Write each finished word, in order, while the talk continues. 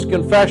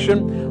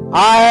confession.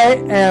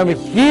 I am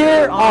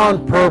here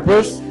on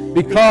purpose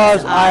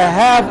because I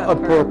have a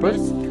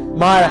purpose.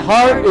 My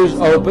heart is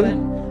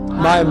open.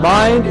 My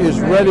mind is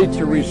ready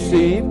to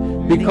receive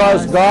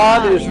because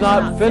God is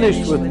not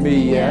finished with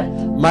me yet.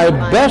 My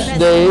best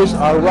days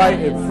are right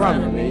in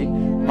front of me.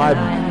 My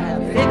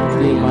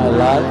victory in my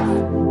life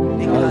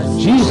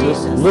because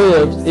Jesus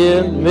lives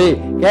in me.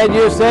 Can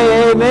you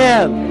say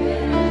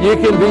amen? You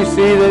can be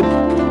seated.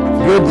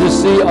 Good to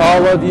see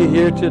all of you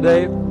here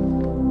today.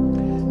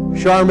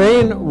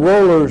 Charmaine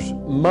Roller's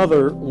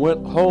mother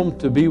went home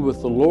to be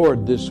with the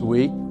Lord this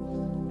week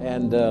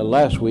and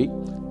last week.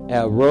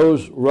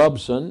 Rose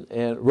Robson,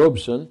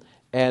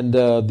 and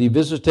the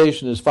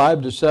visitation is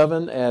 5 to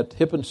 7 at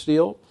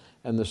Hippensteel,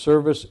 and the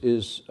service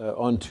is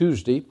on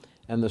Tuesday,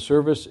 and the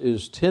service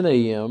is 10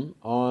 a.m.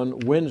 on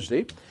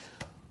Wednesday.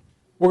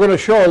 We're going to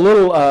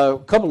show a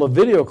couple of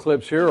video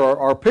clips here,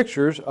 or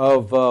pictures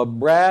of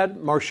Brad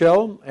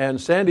Marshall and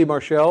Sandy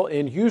Marshall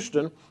in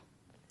Houston,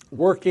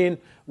 working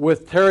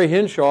with Terry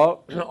Henshaw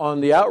on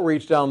the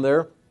outreach down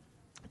there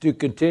to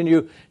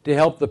continue to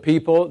help the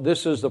people.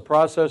 This is the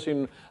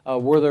processing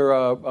where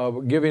they're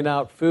giving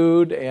out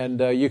food, and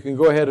you can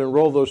go ahead and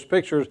roll those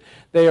pictures.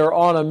 They are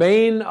on a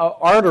main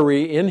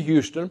artery in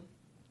Houston,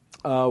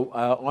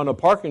 on a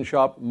parking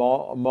shop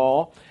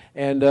mall,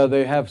 and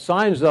they have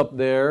signs up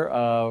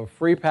there,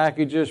 free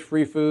packages,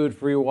 free food,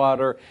 free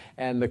water,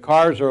 and the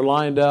cars are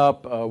lined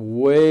up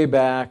way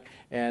back,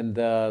 and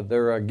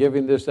they're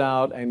giving this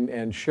out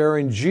and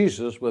sharing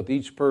Jesus with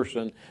each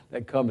person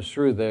that comes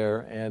through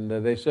there. And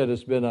they said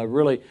it's been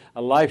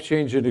a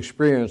life-changing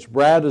experience.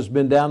 Brad has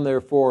been down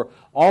there for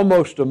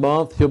almost a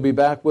month. He'll be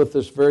back with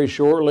us very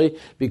shortly.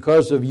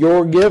 Because of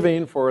your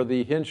giving for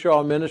the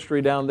Henshaw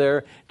ministry down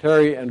there,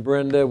 Terry and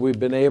Brenda, we've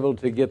been able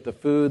to get the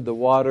food, the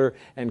water,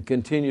 and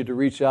continue to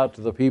reach out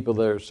to the people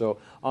there. So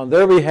on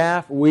their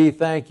behalf, we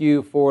thank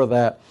you for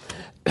that.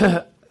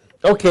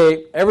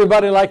 Okay,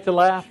 everybody like to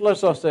laugh?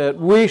 Let's all say it.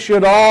 We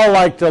should all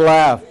like to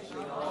laugh.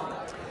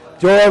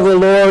 Joy of the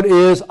Lord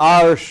is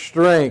our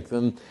strength.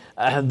 And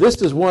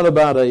this is one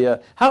about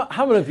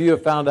how many of you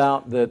have found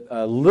out that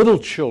little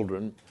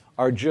children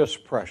are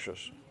just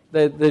precious?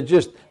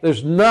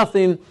 There's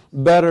nothing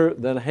better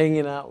than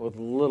hanging out with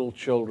little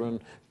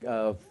children,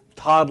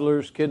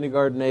 toddlers,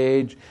 kindergarten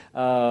age.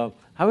 How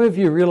many of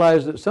you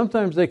realize that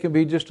sometimes they can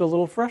be just a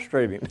little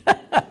frustrating?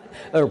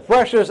 They're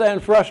precious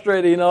and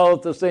frustrating all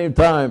at the same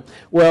time.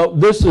 Well,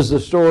 this is a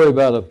story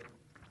about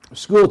a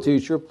school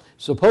teacher.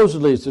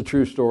 Supposedly it's a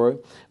true story,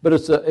 but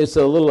it's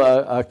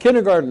a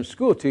kindergarten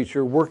school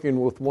teacher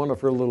working with one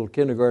of her little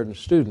kindergarten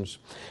students.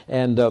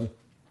 And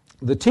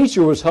the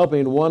teacher was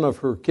helping one of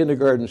her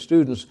kindergarten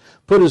students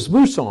put his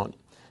boots on.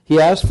 He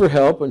asked for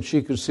help, and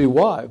she could see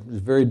why. It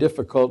was very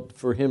difficult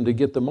for him to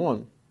get them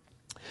on.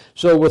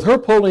 So with her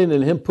pulling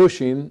and him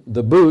pushing,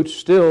 the boots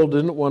still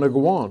didn't want to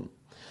go on.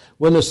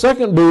 When the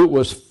second boot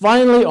was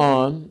finally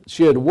on,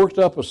 she had worked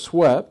up a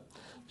sweat.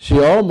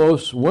 She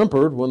almost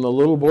whimpered when the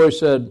little boy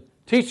said,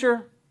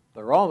 "Teacher,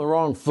 they're on the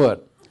wrong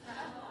foot."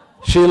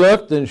 She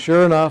looked, and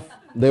sure enough,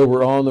 they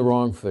were on the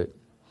wrong foot.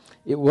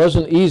 It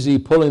wasn't easy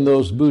pulling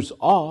those boots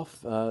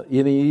off,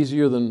 any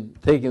easier than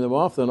taking them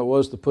off than it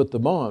was to put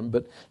them on.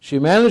 But she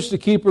managed to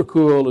keep her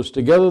cool as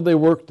together they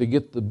worked to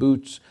get the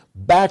boots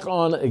back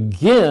on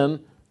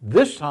again,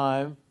 this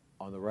time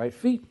on the right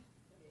feet.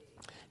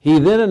 He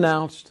then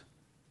announced,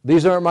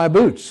 "These aren't my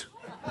boots."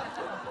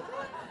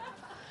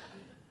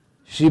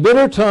 She bit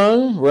her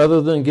tongue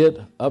rather than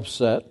get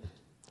upset,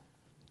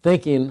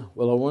 thinking,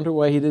 well, I wonder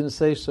why he didn't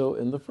say so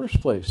in the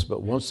first place.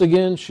 But once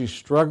again, she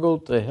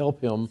struggled to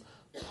help him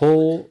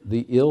pull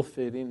the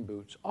ill-fitting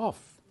boots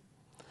off.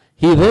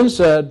 He then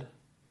said,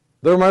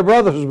 "They're my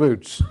brother's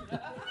boots.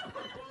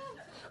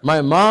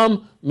 My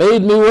mom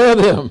made me wear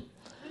them."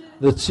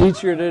 The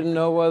teacher didn't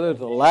know whether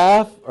to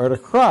laugh or to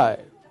cry,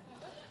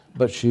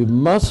 but she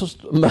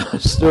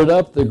mustered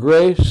up the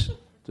grace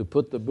to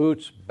put the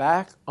boots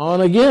back on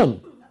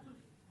again.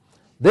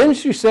 Then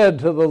she said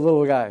to the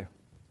little guy,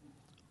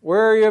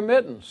 "Where are your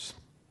mittens?"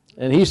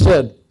 And he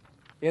said,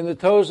 "In the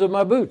toes of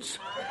my boots."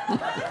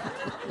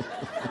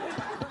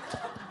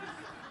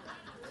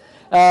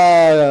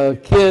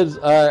 Kids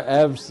are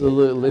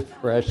absolutely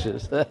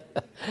precious.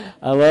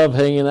 I love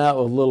hanging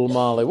out with little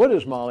Molly. What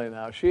is Molly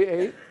now? Is she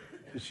 8?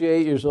 Is she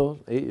 8 years old?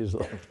 8 years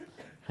old.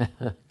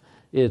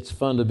 It's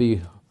fun to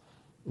be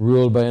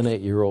ruled by an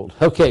 8-year-old.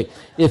 Okay,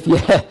 if you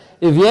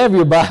have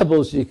your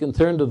Bibles, you can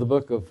turn to the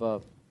book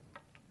of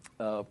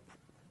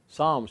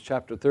Psalms,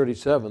 chapter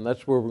 37.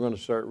 That's where we're going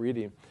to start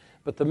reading.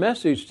 But the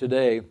message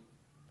today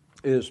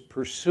is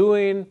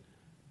pursuing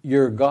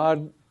your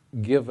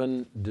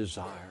God-given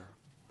desire.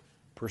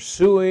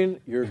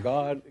 Pursuing your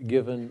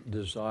God-given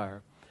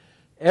desire.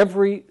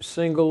 Every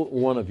single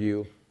one of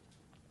you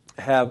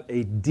have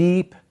a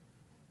deep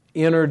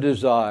inner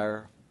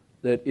desire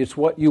that it's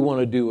what you want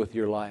to do with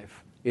your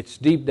life. It's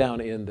deep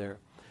down in there.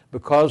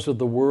 Because of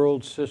the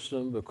world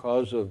system,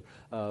 because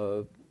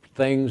of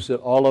things that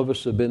all of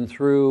us have been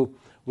through,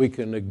 we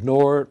can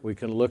ignore it. We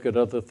can look at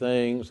other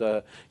things.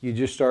 You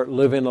just start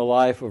living a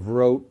life of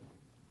rote.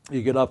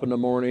 You get up in the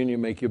morning, you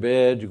make your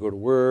bed, you go to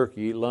work,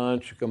 you eat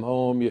lunch, you come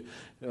home, you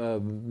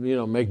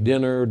make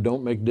dinner,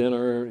 don't make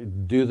dinner,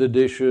 do the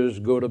dishes,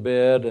 go to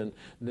bed, and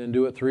then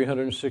do it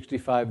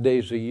 365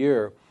 days a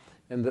year.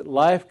 And that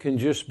life can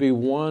just be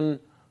one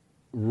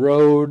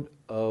road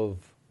of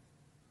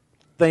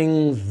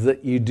things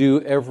that you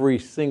do every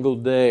single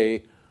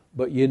day,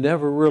 but you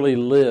never really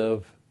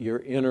live your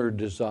inner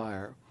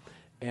desire.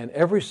 And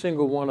every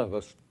single one of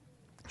us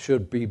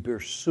should be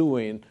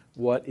pursuing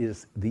what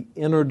is the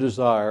inner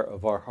desire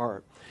of our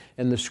heart.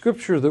 And the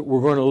scripture that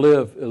we're going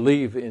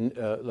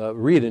to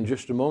read in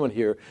just a moment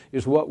here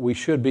is what we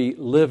should be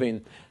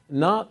living,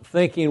 not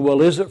thinking,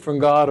 well, is it from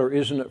God or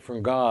isn't it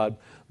from God,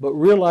 but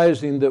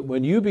realizing that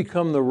when you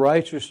become the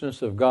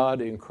righteousness of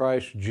God in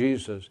Christ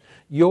Jesus,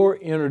 your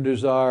inner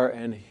desire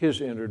and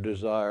His inner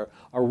desire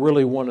are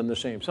really one and the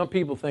same. Some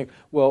people think,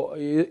 well,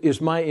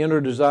 is my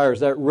inner desire, is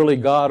that really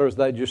God, or is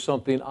that just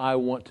something I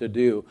want to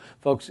do?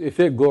 Folks, if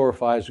it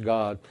glorifies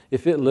God,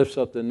 if it lifts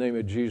up the name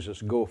of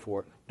Jesus, go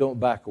for it. Don't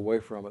back away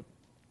from it.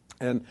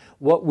 And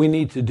what we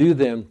need to do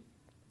then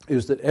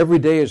is that every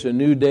day is a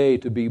new day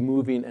to be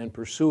moving and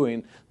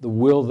pursuing the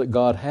will that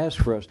God has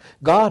for us.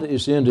 God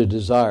is into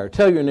desire.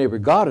 Tell your neighbor,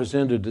 God is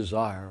into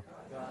desire.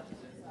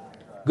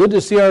 Good to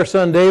see our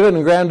son David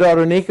and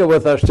granddaughter Nika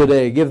with us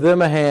today. Give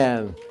them a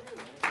hand.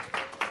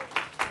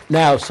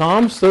 Now,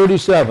 Psalms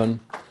 37,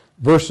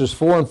 verses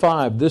 4 and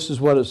 5, this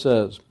is what it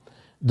says.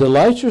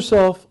 Delight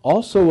yourself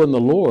also in the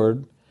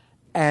Lord,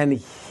 and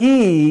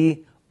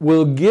He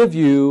will give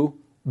you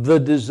the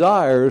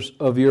desires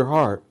of your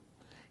heart.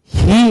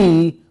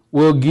 He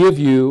will give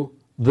you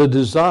the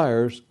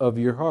desires of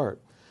your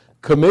heart.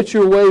 Commit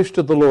your ways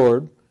to the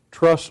Lord.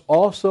 Trust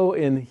also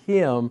in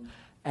Him,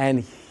 and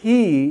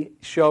He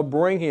shall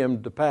bring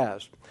him to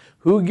pass.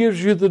 Who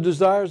gives you the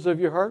desires of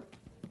your heart?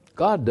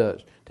 God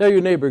does. Tell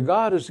your neighbor,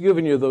 God has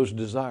given you those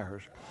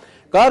desires.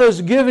 God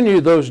has given you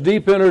those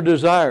deep inner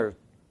desires.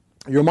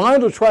 Your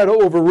mind will try to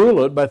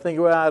overrule it by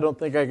thinking, well, I don't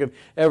think I could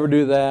ever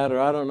do that, or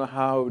I don't know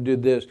how I would do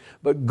this.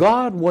 But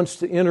God wants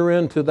to enter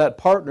into that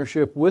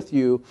partnership with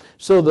you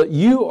so that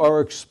you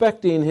are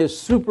expecting His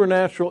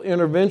supernatural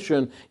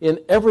intervention in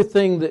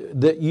everything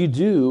that you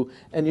do,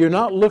 and you're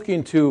not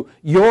looking to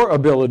your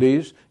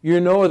abilities. You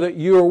know that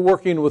you're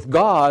working with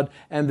God,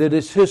 and that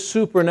it's His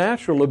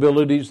supernatural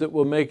abilities that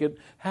will make it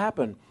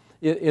happen.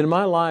 In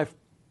my life,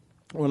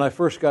 when I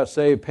first got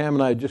saved, Pam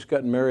and I had just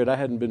gotten married. I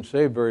hadn't been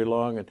saved very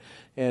long,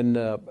 and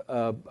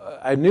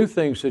I knew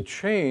things had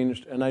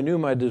changed, and I knew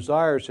my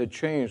desires had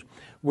changed.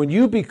 When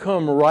you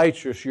become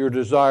righteous, your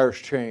desires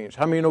change.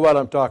 How many know what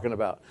I'm talking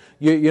about?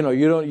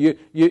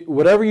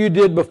 Whatever you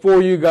did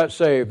before you got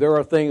saved, there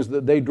are things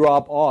that they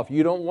drop off.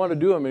 You don't want to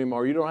do them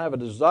anymore. You don't have a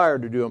desire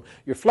to do them.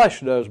 Your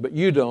flesh does, but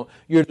you don't.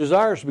 Your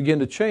desires begin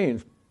to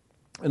change.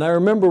 And I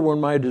remember when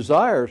my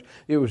desires,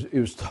 it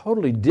was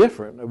totally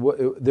different.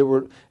 They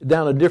were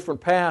down a different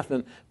path,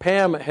 and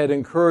Pam had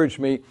encouraged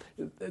me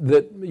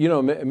that,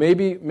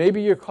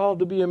 maybe you're called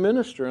to be a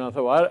minister. And I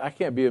thought, well, I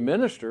can't be a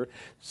minister.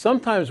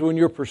 Sometimes when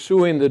you're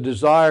pursuing the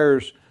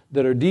desires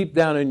that are deep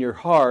down in your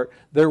heart,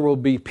 there will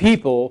be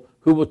people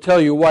who will tell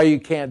you why you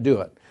can't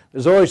do it.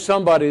 There's always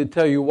somebody to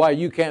tell you why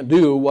you can't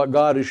do what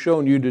God has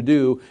shown you to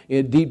do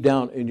deep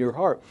down in your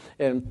heart.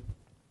 And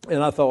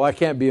I thought, well, I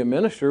can't be a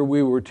minister.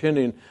 We were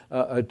attending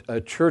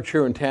a church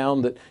here in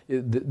town that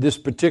this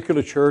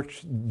particular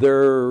church,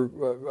 their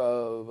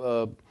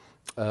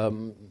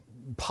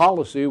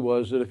policy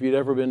was that if you'd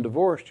ever been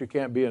divorced, you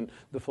can't be in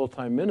the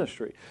full-time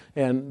ministry.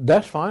 And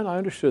that's fine. I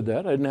understood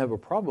that. I didn't have a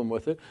problem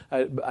with it.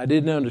 I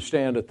didn't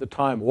understand at the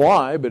time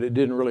why, but it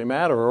didn't really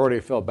matter. I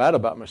already felt bad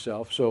about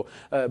myself. So,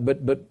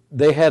 but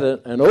they had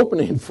an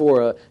opening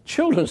for a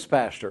children's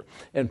pastor.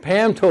 And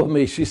Pam told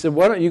me, she said,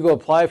 why don't you go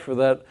apply for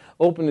that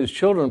opening as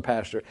children's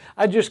pastor?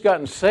 I'd just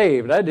gotten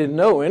saved. I didn't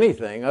know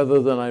anything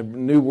other than I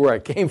knew where I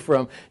came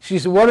from. She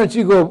said, why don't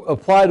you go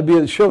apply to be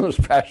a children's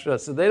pastor? I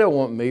said, they don't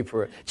want me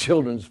for a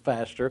children's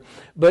pastor.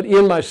 But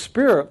in my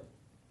spirit,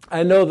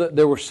 I know that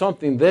there was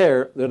something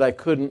there that I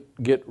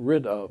couldn't get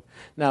rid of.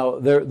 Now,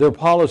 their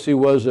policy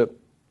was that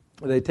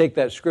they take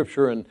that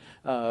scripture, and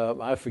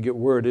I forget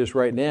where it is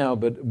right now,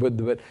 but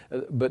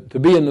to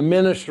be in the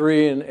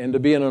ministry and to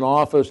be in an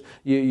office,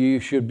 you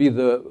should be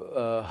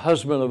the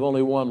husband of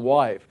only one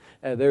wife.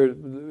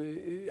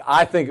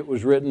 I think it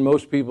was written,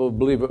 most people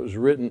believe it was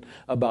written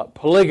about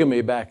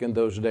polygamy back in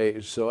those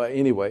days. So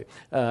anyway,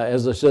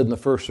 as I said in the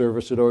first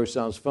service, it always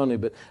sounds funny,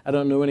 but I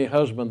don't know any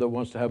husband that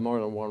wants to have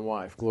more than one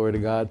wife. Glory to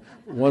God.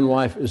 One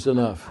wife is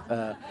enough.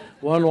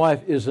 One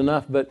wife is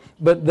enough, but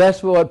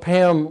that's what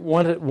Pam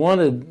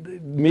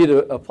wanted me to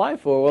apply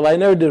for. Well, I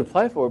never did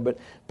apply for it, but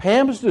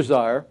Pam's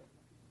desire,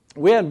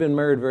 we hadn't been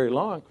married very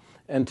long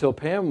until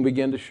Pam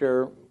began to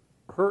share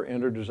her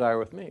inner desire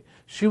with me.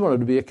 She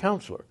wanted to be a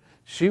counselor.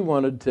 She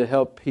wanted to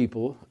help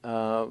people,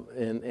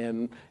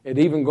 and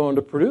even going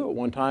to Purdue at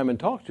one time and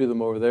talk to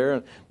them over there.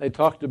 And they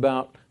talked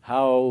about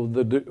how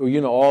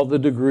all the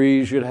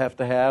degrees you'd have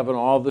to have and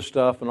all the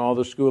stuff and all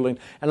the schooling.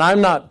 And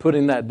I'm not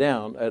putting that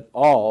down at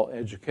all,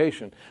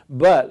 education.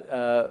 But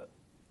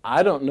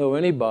I don't know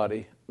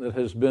anybody that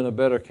has been a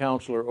better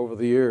counselor over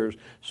the years,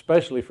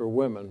 especially for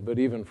women, but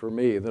even for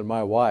me, than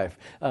my wife.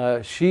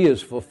 She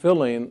is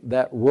fulfilling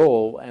that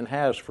role and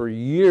has for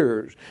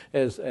years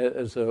as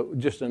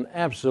just an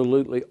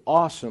absolutely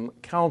awesome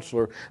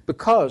counselor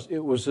because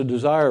it was the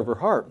desire of her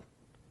heart.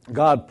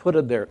 God put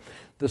it there.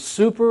 The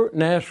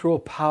supernatural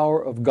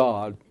power of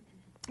God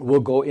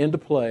will go into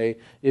play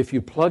if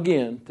you plug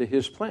in to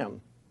His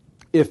plan.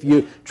 If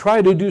you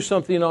try to do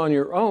something on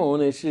your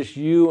own, it's just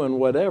you and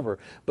whatever.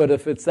 But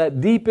if it's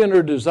that deep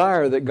inner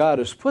desire that God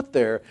has put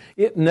there,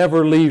 it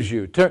never leaves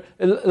you.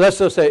 Let's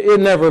just say, it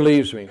never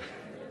leaves me.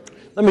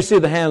 Let me see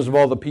the hands of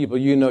all the people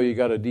you know you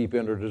got a deep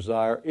inner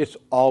desire. It's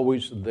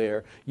always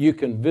there. You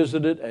can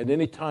visit it at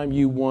any time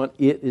you want.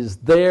 It is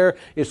there.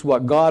 It's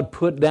what God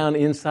put down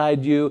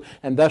inside you,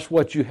 and that's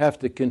what you have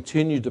to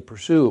continue to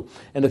pursue.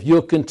 And if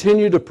you'll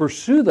continue to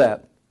pursue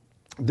that,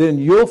 then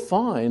you'll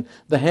find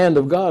the hand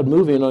of God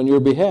moving on your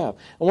behalf.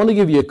 I want to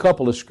give you a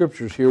couple of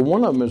scriptures here.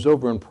 One of them is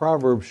over in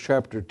Proverbs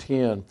chapter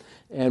 10.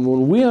 And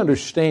when we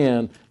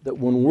understand that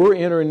when we're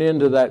entering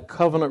into that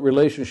covenant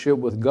relationship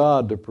with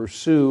God to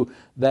pursue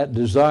that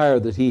desire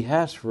that He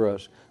has for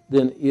us,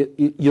 then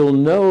you'll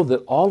know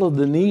that all of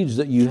the needs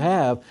that you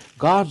have,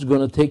 God's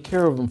going to take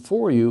care of them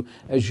for you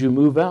as you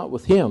move out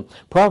with Him.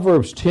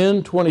 Proverbs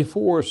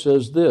 10:24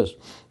 says this,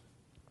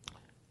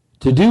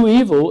 "To do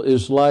evil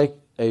is like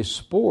a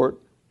sport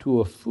to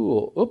a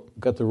fool." Oop,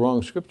 got the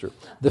wrong scripture.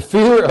 The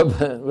fear of,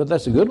 well,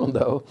 that's a good one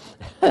though.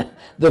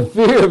 The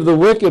fear of the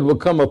wicked will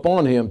come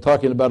upon him,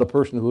 talking about a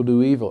person who will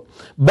do evil.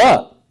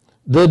 But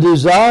the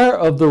desire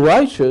of the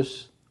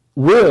righteous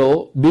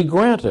will be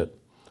granted.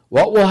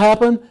 What will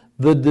happen?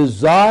 The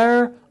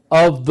desire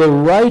of the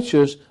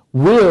righteous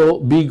will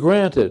be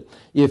granted.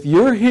 If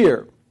you're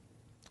here,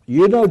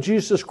 you know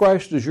Jesus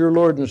Christ is your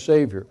Lord and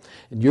Savior,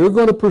 and you're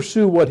going to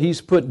pursue what He's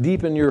put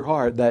deep in your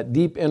heart, that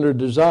deep inner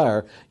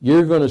desire,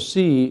 you're going to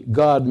see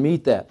God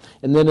meet that.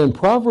 And then in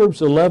Proverbs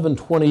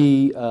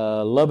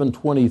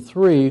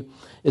 11:23,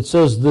 it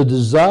says, "The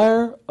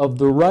desire of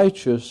the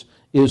righteous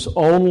is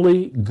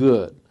only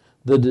good."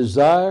 The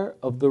desire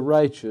of the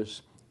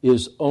righteous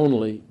is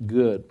only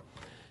good.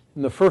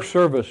 In the first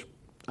service,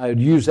 I had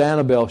used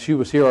Annabelle. She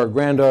was here, our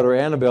granddaughter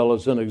Annabelle,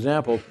 as an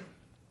example.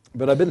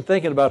 But I've been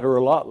thinking about her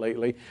a lot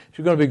lately.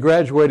 She's going to be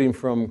graduating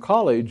from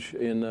college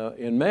in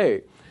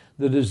May.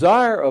 The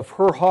desire of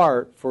her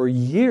heart for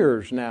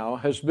years now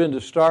has been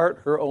to start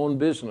her own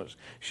business.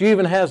 She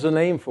even has a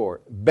name for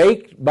it,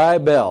 Baked by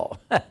Belle.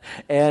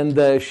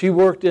 And she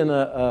worked in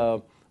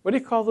a, what do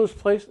you call those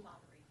places?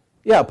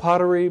 Yeah,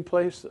 pottery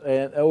place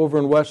over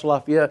in West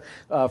Lafayette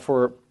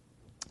for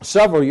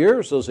several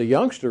years as a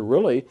youngster,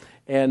 really.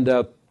 And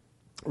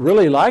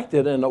really liked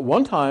it, and at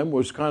one time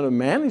was kind of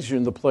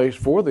managing the place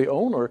for the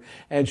owner,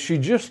 and she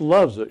just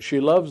loves it. She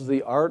loves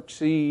the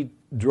artsy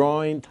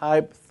drawing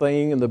type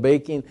thing and the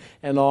baking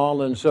and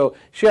all, and so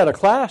she had a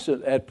class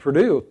at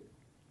Purdue,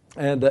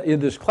 and in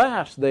this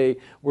class they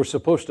were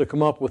supposed to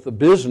come up with a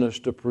business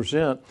to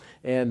present,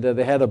 and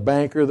they had a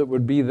banker that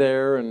would be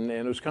there, and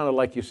it was kind of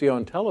like you see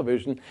on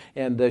television,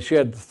 and she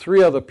had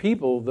 3 other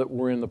people that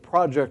were in the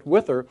project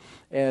with her,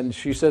 and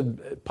she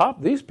said,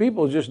 "Pop, these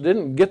people just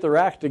didn't get their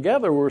act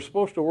together. We were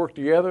supposed to work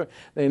together.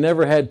 They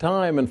never had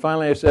time." And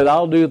finally I said,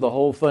 "I'll do the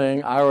whole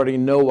thing. I already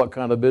know what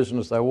kind of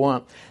business I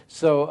want."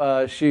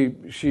 So she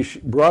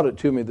brought it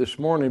to me this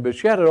morning, but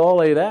she had it all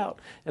laid out.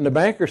 And the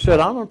banker said,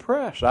 "I'm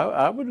impressed.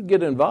 I would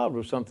get involved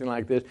with something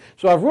like this."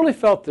 So I've really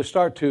felt to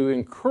start to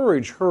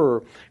encourage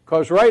her,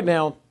 because right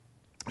now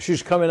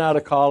she's coming out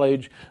of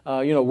college.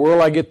 Where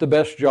will I get the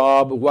best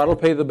job? What will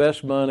pay the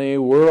best money?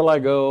 Where will I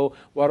go?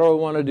 What do I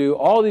want to do?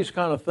 All these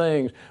kind of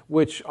things,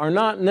 which are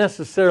not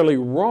necessarily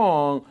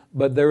wrong,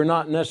 but they're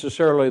not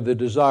necessarily the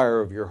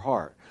desire of your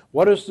heart.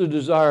 What is the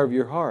desire of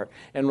your heart?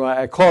 And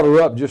I called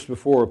her up just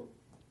before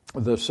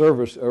the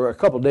service, or a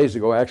couple of days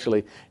ago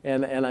actually,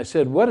 and I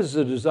said, "What is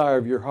the desire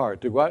of your heart?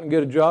 To go out and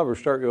get a job or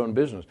start your own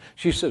business?"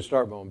 She said,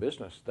 "Start my own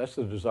business. That's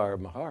the desire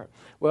of my heart."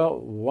 Well,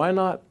 why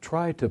not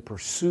try to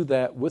pursue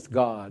that with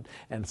God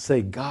and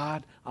say,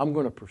 "God, I'm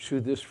going to pursue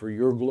this for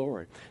your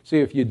glory." See,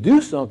 if you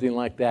do something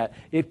like that,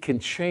 it can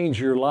change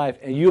your life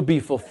and you'll be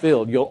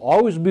fulfilled. You'll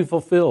always be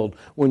fulfilled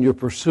when you're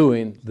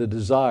pursuing the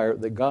desire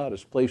that God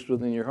has placed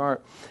within your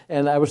heart.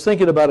 And I was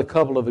thinking about a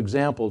couple of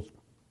examples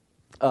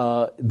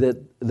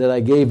that I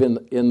gave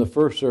in the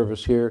first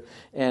service here,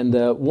 and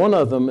one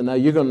of them, and now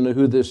you're going to know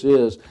who this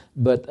is,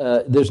 but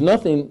there's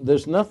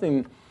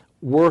nothing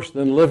worse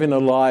than living a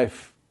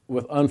life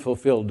with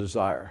unfulfilled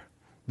desire.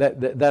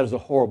 That is a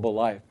horrible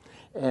life.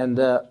 And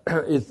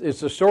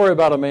it's a story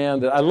about a man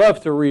that I love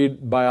to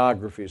read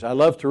biographies. I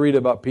love to read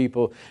about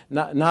people,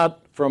 not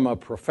from a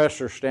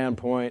professor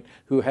standpoint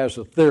who has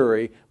a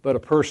theory, but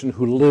a person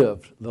who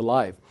lived the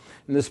life.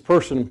 And this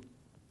person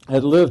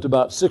had lived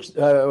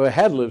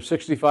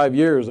 65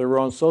 years. They were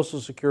on Social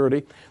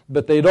Security,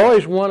 but they'd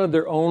always wanted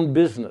their own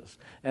business.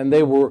 And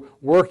they were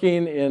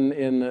working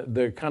in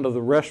the kind of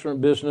the restaurant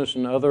business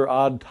and other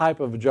odd type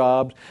of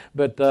jobs.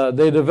 But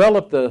they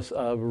developed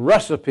a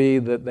recipe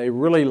that they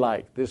really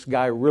liked. This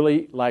guy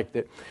really liked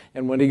it.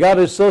 And when he got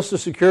his Social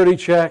Security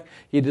check,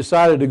 he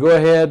decided to go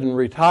ahead and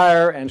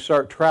retire and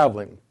start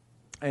traveling.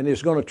 And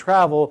he's going to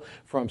travel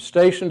from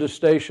station to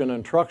station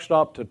and truck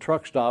stop to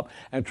truck stop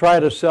and try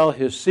to sell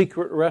his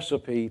secret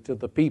recipe to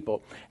the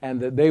people, and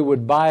that they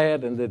would buy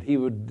it, and that he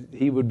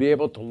would be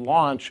able to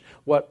launch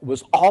what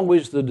was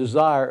always the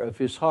desire of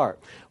his heart.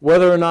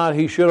 Whether or not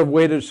he should have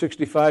waited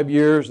 65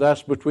 years,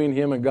 that's between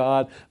him and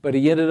God, but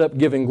he ended up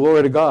giving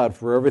glory to God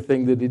for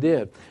everything that he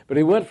did. But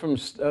he went from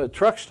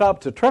truck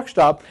stop to truck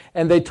stop,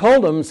 and they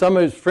told him, some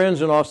of his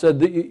friends and all said,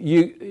 that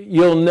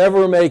you'll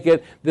never make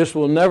it, this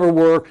will never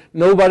work,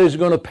 nobody's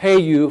going to pay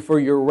you for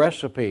your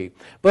recipe.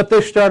 But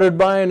they started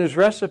buying his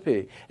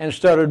recipe and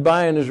started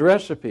buying his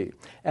recipe.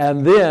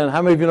 And then,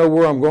 how many of you know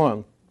where I'm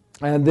going?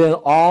 And then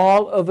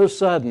all of a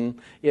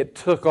sudden, it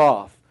took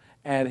off.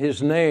 And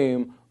his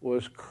name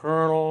was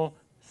Colonel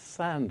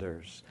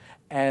Sanders.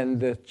 And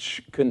the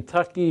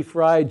Kentucky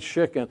Fried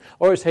Chicken.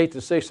 I always hate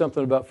to say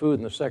something about food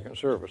in the second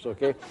service,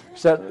 okay?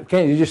 So,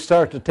 can't you just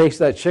start to taste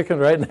that chicken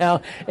right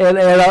now?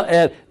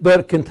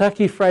 But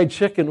Kentucky Fried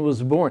Chicken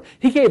was born.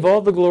 He gave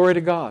all the glory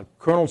to God,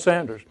 Colonel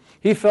Sanders.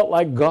 He felt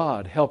like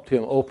God helped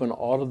him open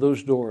all of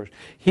those doors.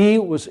 He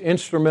was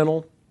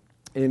instrumental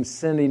in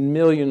sending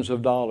millions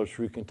of dollars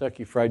through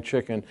Kentucky Fried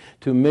Chicken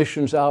to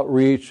missions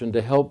outreach and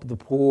to help the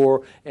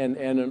poor, and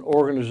an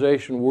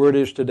organization. Where it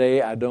is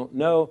today, I don't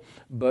know,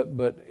 but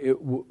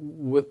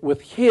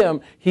with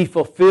him, he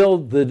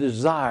fulfilled the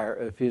desire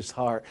of his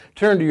heart.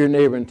 Turn to your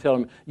neighbor and tell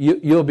him,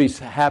 you'll be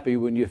happy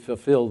when you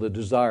fulfill the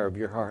desire of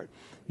your heart.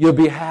 You'll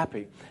be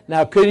happy.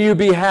 Now, can you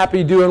be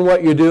happy doing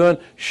what you're doing?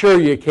 Sure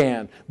you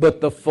can.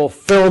 But the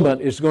fulfillment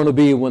is going to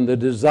be when the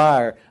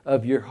desire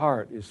of your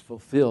heart is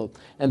fulfilled.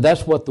 And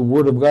that's what the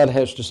Word of God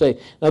has to say.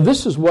 Now,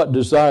 this is what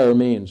desire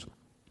means.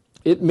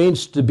 It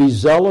means to be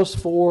zealous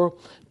for,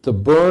 to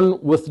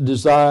burn with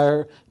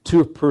desire,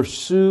 to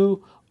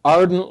pursue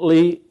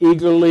ardently,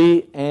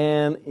 eagerly,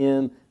 and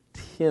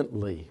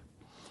intently.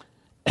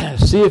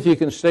 See if you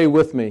can stay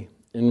with me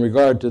in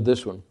regard to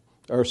this one,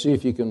 or see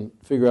if you can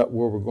figure out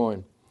where we're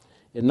going.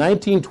 In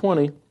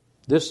 1920,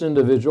 this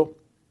individual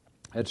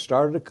had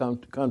started a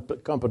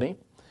company,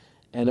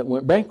 and it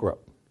went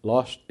bankrupt,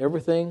 lost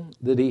everything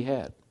that he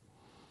had.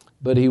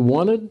 But he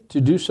wanted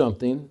to do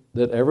something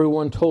that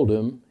everyone told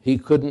him he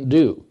couldn't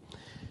do.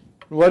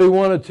 What he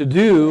wanted to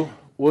do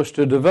was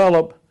to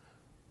develop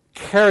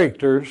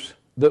characters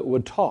that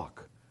would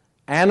talk,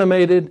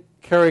 animated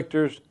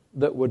characters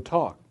that would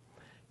talk.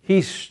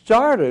 He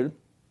started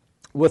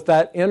with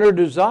that inner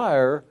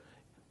desire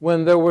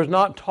when there was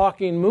not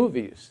talking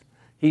movies.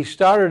 He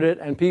started it,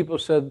 and people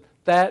said,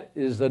 that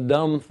is a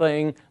dumb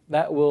thing.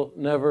 That will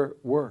never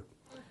work.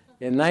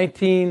 In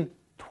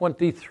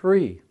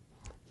 1923,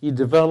 he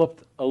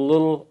developed a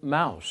little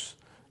mouse,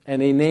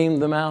 and he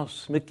named the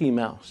mouse Mickey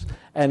Mouse.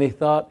 And he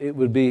thought it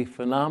would be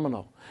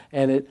phenomenal.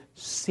 And it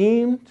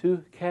seemed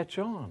to catch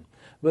on.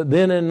 But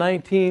then in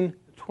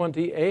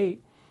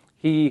 1928,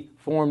 he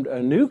formed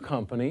a new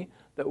company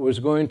that was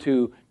going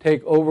to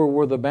take over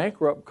where the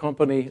bankrupt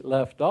company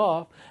left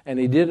off, and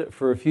he did it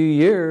for a few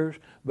years,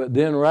 but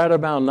then right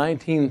about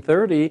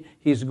 1930,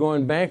 he's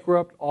going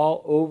bankrupt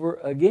all over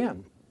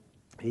again.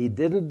 He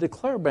didn't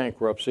declare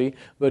bankruptcy,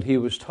 but he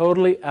was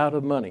totally out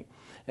of money.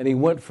 And he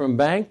went from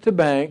bank to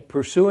bank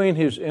pursuing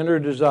his inner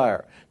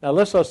desire. Now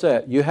let's all say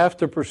it. You have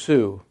to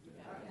pursue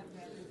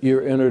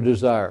your inner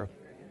desire.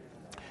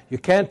 You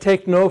can't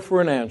take no for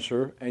an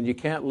answer, and you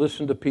can't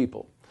listen to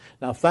people.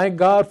 Now, thank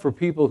God for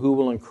people who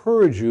will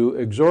encourage you,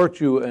 exhort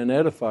you, and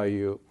edify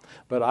you.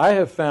 But I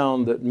have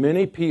found that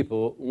many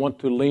people want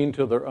to lean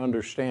to their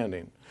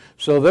understanding.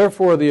 So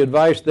therefore, the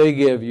advice they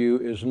give you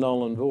is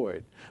null and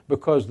void.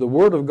 Because the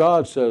Word of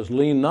God says,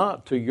 lean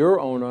not to your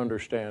own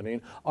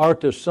understanding or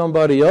to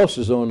somebody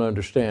else's own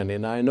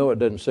understanding. Now, I know it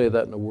doesn't say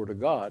that in the Word of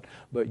God,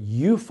 but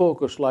you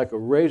focus like a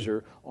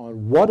razor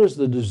on what is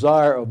the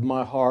desire of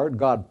my heart.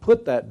 God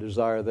put that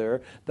desire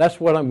there. That's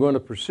what I'm going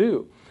to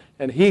pursue.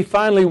 And he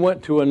finally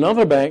went to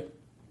another bank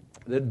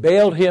that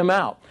bailed him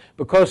out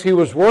because he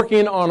was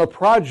working on a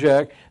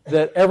project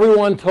that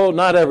everyone told,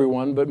 not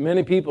everyone, but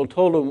many people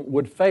told him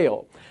would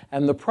fail.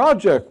 And the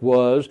project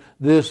was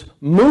this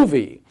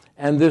movie.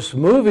 And this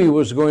movie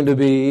was going to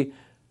be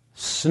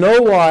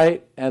Snow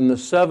White and the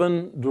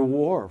Seven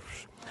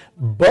Dwarfs.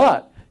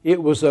 But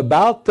it was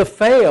about to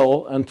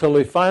fail until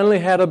he finally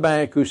had a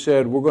bank who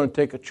said, we're going to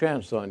take a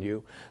chance on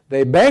you.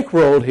 They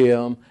bankrolled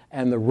him,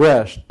 and the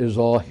rest is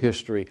all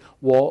history.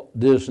 Walt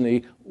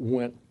Disney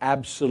went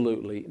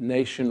absolutely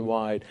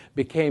nationwide,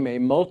 became a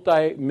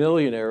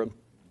multi-millionaire,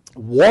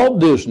 Walt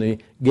Disney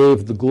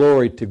gave the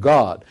glory to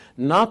God,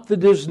 not the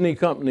Disney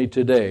company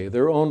today.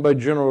 They're owned by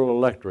General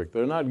Electric.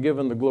 They're not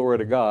giving the glory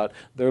to God.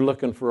 They're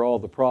looking for all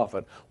the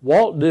profit.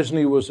 Walt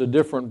Disney was a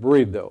different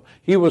breed, though.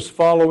 He was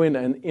following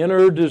an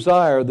inner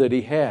desire that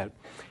he had.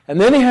 And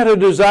then he had a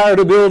desire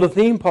to build a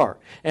theme park.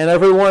 And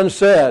everyone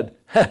said,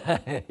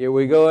 here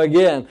we go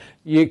again.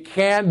 You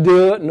can't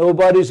do it.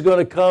 Nobody's going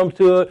to come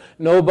to it.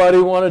 Nobody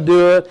want to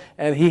do it.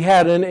 And he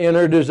had an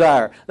inner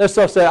desire. Let's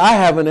all say, I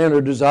have an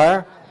inner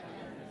desire.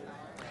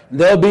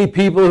 There'll be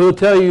people who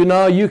tell you,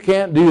 no, you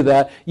can't do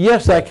that.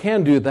 Yes, I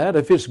can do that.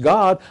 If it's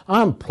God,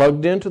 I'm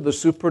plugged into the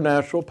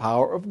supernatural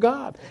power of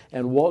God.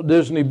 And Walt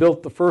Disney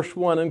built the first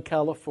one in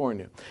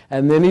California.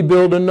 And then he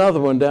built another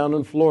one down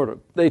in Florida.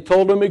 They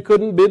told him he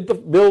couldn't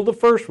build the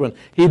first one.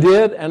 He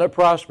did, and it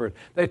prospered.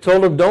 They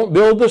told him, don't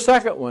build the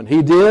second one.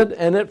 He did,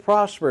 and it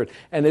prospered.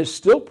 And it's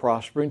still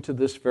prospering to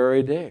this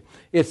very day.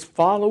 It's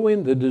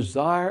following the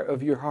desire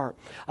of your heart.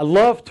 I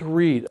love to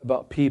read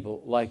about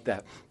people like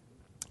that.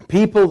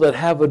 People that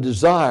have a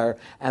desire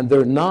and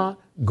they're not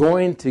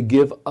going to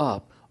give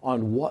up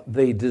on what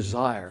they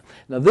desire.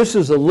 Now, this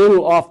is a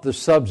little off the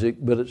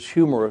subject, but it's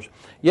humorous.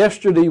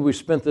 Yesterday, we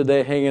spent the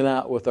day hanging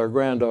out with our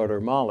granddaughter,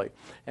 Molly,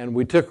 and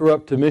we took her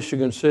up to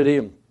Michigan City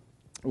and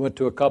went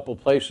to a couple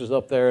places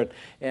up there.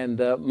 And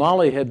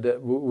Molly had,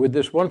 with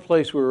this one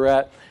place we were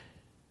at,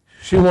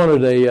 she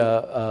wanted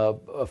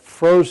a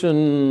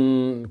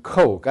frozen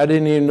Coke. I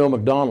didn't even know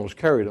McDonald's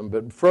carried them,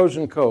 but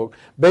frozen Coke.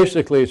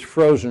 Basically, it's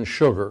frozen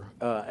sugar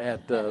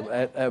at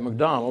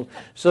McDonald's.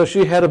 So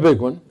she had a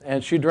big one,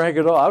 and she drank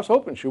it all. I was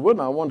hoping she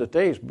wouldn't. I wanted to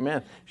taste, but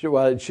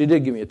man, she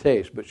did give me a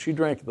taste, but she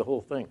drank the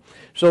whole thing.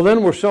 So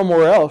then we're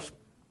somewhere else,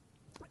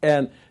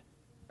 and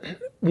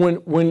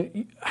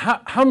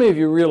how many of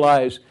you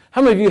realize,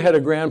 how many of you had a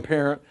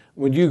grandparent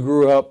when you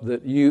grew up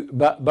that you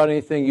about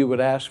anything you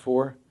would ask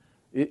for?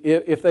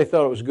 If they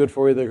thought it was good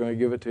for you, they're going to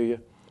give it to you.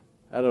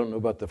 I don't know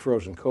about the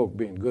frozen Coke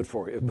being good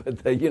for you,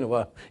 but you know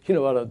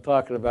what I'm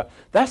talking about.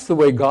 That's the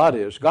way God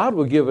is. God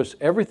will give us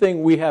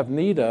everything we have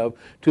need of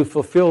to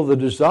fulfill the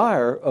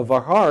desire of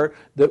our heart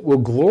that will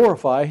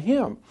glorify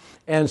Him.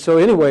 And so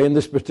anyway, in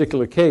this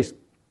particular case,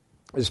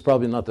 it's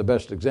probably not the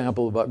best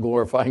example about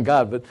glorifying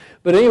God,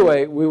 but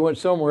anyway, we went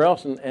somewhere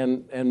else,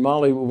 and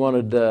Molly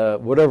wanted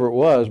whatever it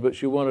was, but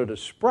she wanted a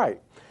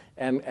Sprite.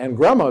 And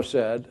Grandma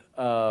said,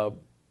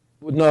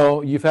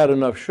 no, you've had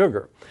enough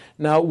sugar.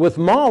 Now, with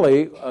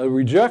Molly, a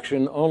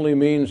rejection only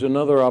means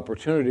another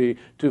opportunity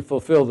to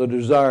fulfill the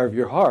desire of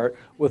your heart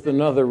with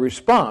another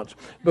response,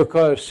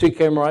 because she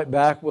came right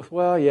back with,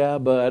 well, yeah,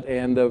 but,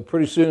 and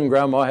pretty soon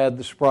Grandma had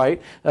the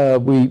Sprite.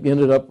 We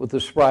ended up with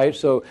the Sprite.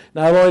 So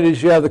not only did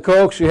she have the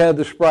Coke, she had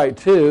the Sprite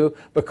too,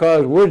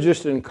 because we're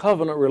just in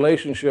covenant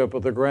relationship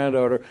with the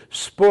granddaughter,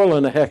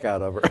 spoiling the heck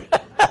out of her.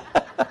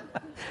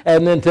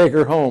 And then take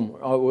her home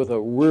with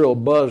a real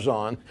buzz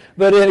on.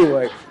 But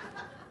anyway,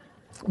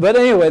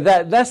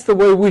 that's the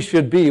way we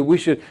should be. We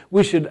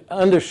should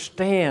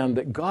understand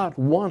that God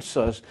wants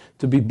us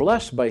to be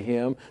blessed by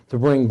Him, to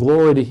bring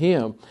glory to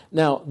Him.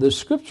 Now, the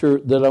scripture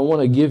that I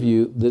want to give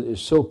you that is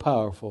so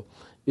powerful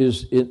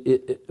is,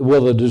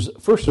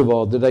 first of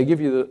all, did I give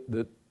you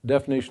the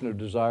definition of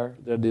desire?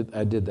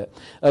 I did that.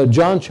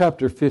 John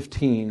chapter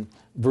 15,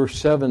 verse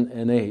 7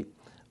 and 8.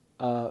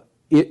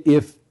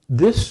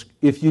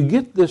 If you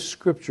get this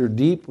scripture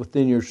deep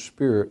within your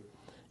spirit,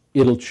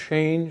 it'll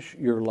change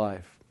your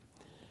life.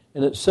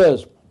 And it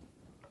says,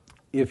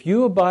 if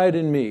you abide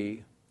in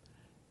me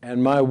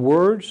and my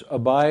words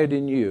abide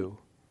in you,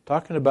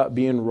 talking about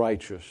being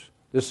righteous.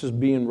 This is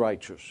being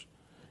righteous.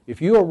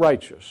 If you are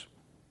righteous,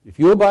 if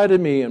you abide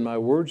in me and my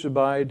words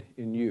abide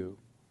in you,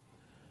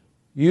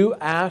 you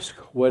ask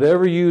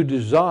whatever you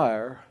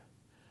desire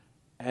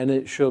and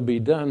it shall be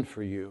done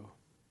for you.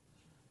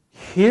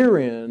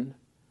 Herein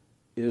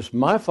is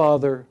my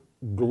Father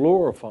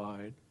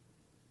glorified,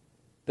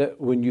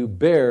 that when you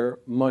bear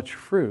much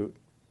fruit,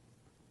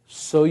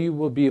 so you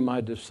will be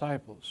my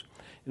disciples.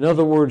 In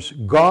other words,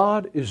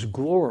 God is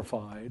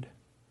glorified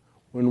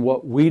when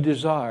what we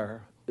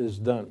desire is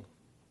done.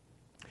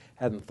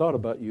 Hadn't thought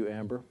about you,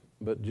 Amber,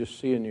 but just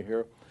seeing you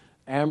here.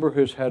 Amber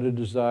has had a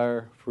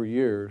desire for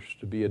years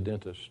to be a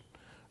dentist.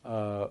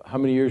 How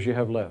many years you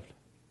have left?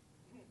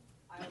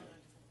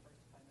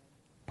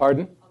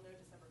 Pardon?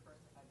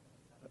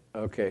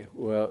 Okay,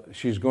 well,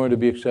 she's going to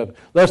be accepted.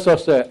 Let's all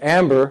say,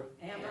 Amber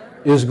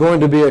is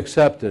going to be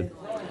accepted.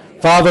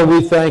 Father, we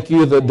thank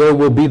you that there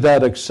will be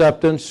that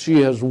acceptance.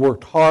 She has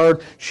worked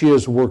hard. She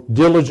has worked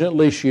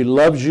diligently. She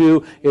loves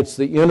you. It's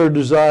the inner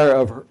desire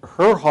of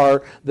her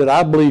heart that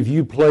I believe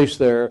you placed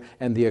there,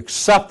 and the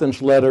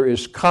acceptance letter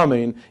is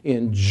coming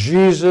in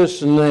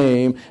Jesus'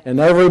 name.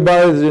 And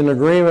everybody that's in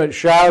agreement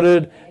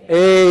shouted,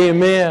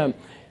 Amen.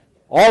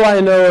 All I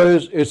know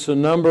is it's a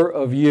number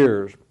of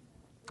years.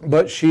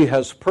 But she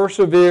has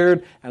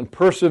persevered and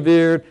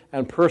persevered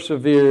and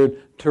persevered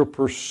to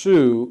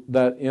pursue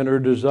that inner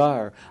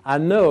desire. I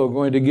know I'm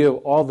going to give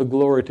all the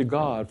glory to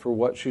God for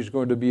what she's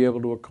going to be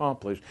able to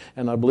accomplish.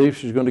 And I believe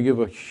she's going to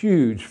give a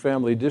huge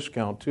family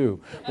discount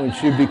too when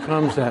she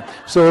becomes that.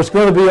 So it's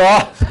going to be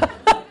awesome.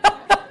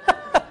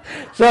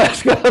 So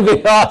it's going to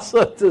be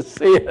awesome to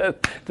see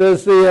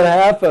it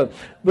happen.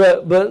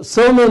 But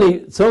so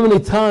many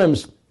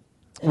times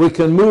we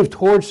can move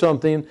towards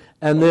something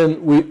and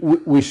then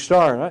we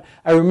start.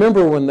 I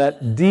remember when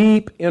that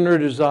deep inner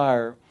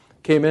desire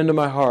came into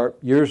my heart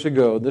years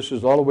ago. This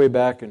is all the way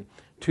back in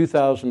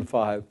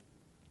 2005,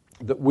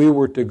 that we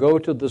were to go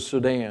to the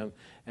Sudan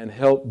and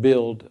help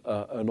build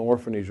an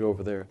orphanage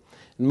over there.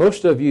 And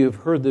most of you have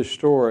heard this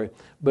story,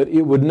 but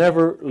it would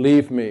never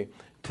leave me.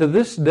 To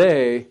this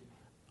day,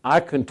 I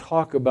can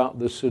talk about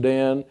the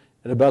Sudan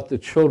and about the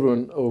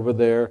children over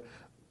there,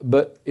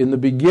 but in the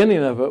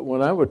beginning of it,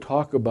 when I would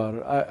talk about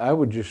it, I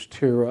would just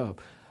tear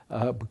up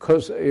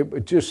because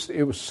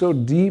it was so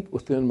deep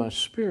within my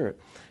spirit.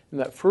 And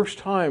that first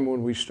time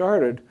when we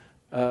started,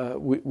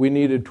 we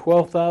needed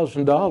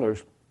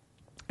 $12,000.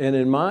 And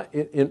in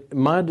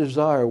my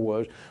desire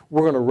was,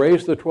 we're going to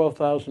raise the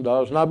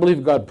 $12,000, and I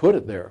believe God put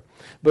it there.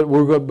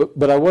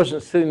 But I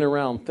wasn't sitting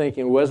around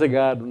thinking, was it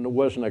God and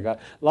wasn't it God?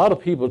 A lot of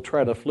people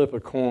try to flip a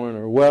coin,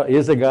 or, well,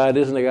 is it God,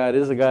 isn't it God,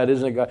 is it God,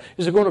 isn't it God?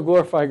 Is it going to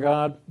glorify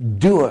God?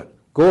 Do it.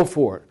 Go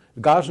for it.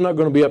 God's not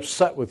going to be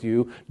upset with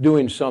you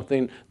doing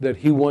something that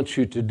He wants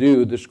you to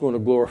do that's going to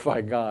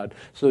glorify God.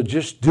 So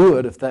just do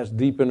it if that's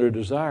deep in your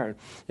desire.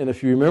 And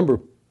if you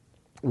remember,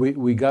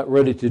 we got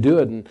ready to do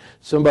it, and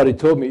somebody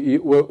told me,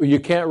 you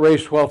can't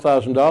raise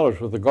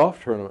 $12,000 with a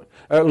golf tournament.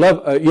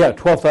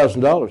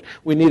 $12,000.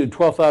 We needed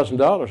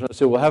 $12,000. And I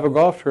said, we'll have a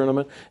golf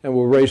tournament, and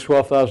we'll raise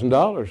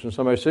 $12,000. And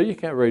somebody said, you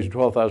can't raise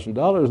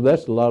 $12,000.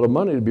 That's a lot of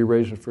money to be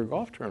raising for a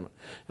golf tournament.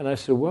 And I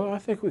said, well, I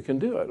think we can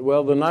do it.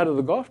 Well, the night of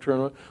the golf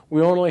tournament,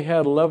 we only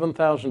had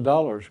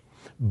 $11,000.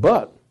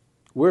 But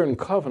we're in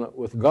covenant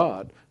with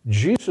God.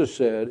 Jesus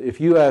said, if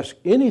you ask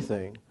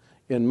anything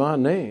in my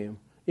name,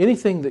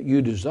 anything that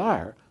you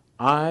desire,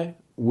 I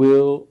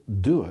will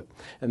do it.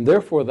 And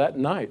therefore, that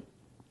night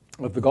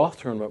of the golf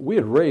tournament, we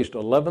had raised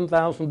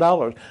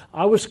 $11,000.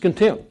 I was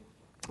content.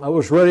 I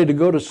was ready to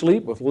go to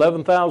sleep with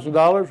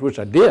 $11,000, which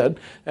I did.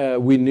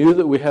 We knew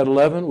that we had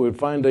 11. We'd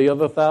find the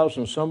other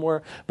 1,000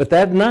 somewhere. But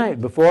that night,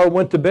 before I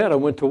went to bed, I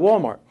went to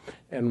Walmart.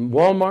 And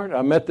Walmart,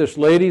 I met this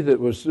lady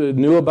that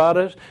knew about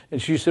us, and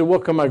she said, well,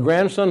 can my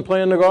grandson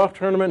play in the golf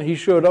tournament? He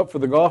showed up for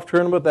the golf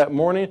tournament that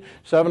morning,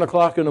 7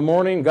 o'clock in the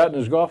morning, got in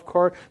his golf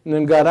cart, and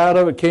then got out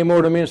of it, came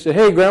over to me and said,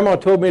 hey, Grandma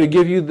told me to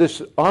give you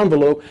this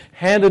envelope,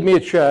 handed me a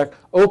check,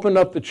 opened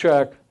up the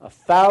check,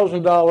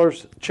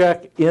 $1,000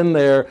 check in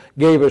there,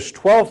 gave us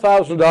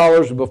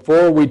 $12,000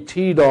 before we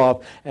teed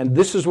off, and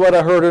this is what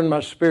I heard in my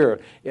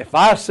spirit. If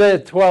I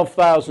said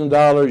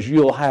 $12,000,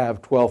 you'll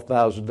have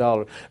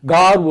 $12,000.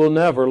 God will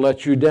never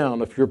let you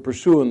down if you're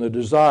pursuing the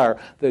desire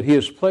that He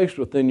has placed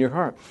within your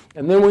heart.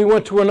 And then we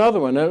went to another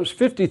one, and it was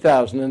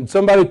 $50,000, and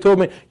somebody told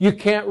me, you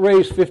can't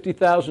raise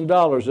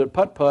 $50,000 at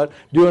putt-putt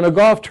doing a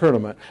golf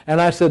tournament.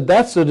 And I said,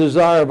 that's the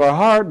desire of our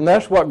heart, and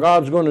that's what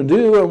God's going to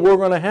do, and we're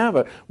going to have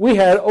it. We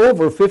had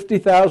over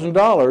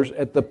 $50,000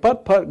 at the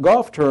putt-putt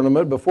golf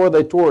tournament before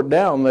they tore it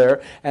down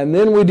there, and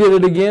then we did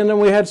it again and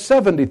we had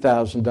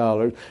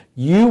 $70,000.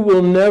 You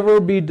will never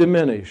be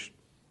diminished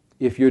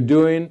if you're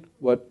doing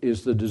what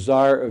is the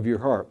desire of your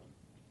heart.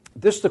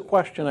 This is the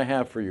question I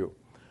have for you.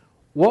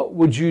 What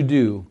would you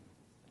do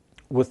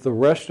with the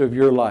rest of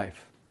your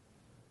life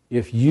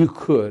if you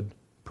could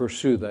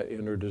pursue that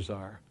inner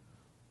desire?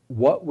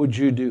 What would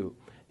you do?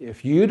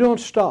 If you don't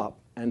stop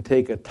and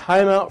take a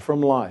time out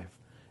from life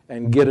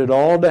and get it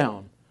all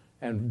down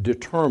and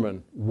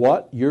determine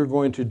what you're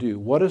going to do.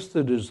 What is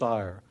the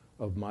desire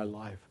of my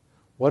life?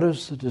 What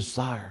is the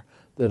desire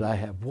that I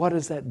have? What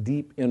is that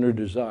deep inner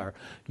desire?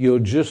 You'll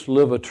just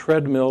live a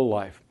treadmill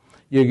life.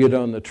 You get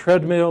on the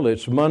treadmill,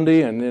 it's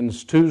Monday, and then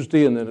it's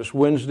Tuesday, and then it's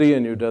Wednesday,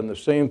 and you've done the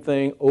same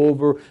thing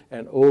over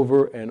and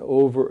over and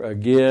over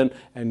again,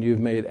 and you've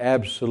made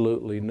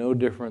absolutely no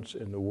difference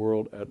in the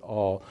world at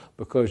all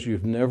because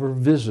you've never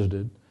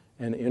visited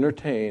and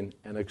entertained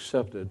and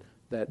accepted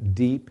that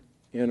deep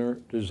inner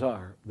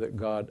desire that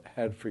God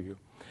had for you.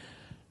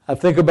 I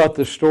think about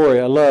this story.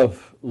 I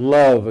love,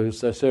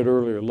 as I said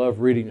earlier,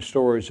 love reading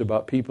stories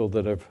about people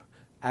that have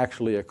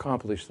actually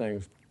accomplished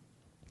things.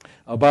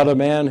 About a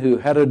man who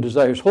had a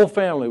desire. His whole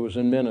family was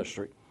in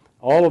ministry.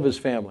 All of his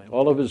family,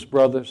 all of his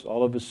brothers,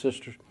 all of his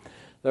sisters.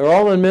 They're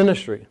all in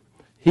ministry.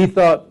 He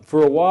thought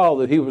for a while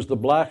that he was the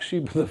black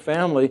sheep of the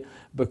family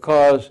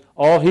because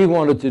all he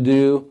wanted to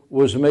do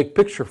was make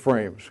picture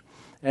frames.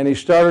 And he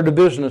started a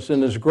business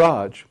in his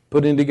garage,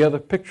 putting together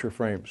picture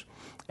frames.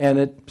 And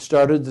it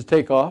started to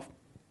take off.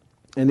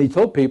 And he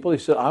told people, he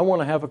said, I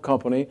want to have a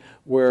company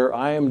where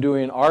I am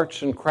doing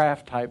arts and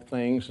craft type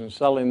things and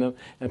selling them.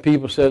 And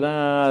people said,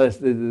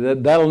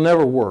 that'll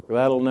never work.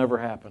 That'll never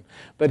happen.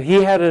 But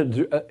he had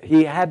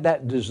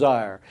that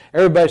desire.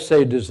 Everybody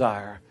say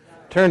desire.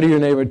 Turn to your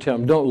neighbor and tell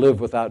him, don't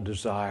live without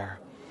desire.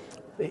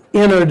 The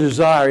inner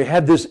desire. He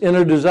had this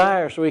inner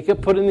desire, so he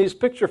kept putting these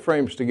picture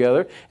frames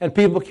together, and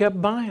people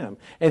kept buying them.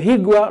 And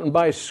he'd go out and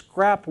buy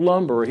scrap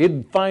lumber.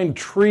 He'd find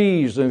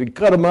trees, and he'd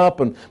cut them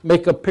up and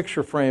make a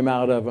picture frame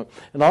out of them.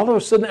 And all of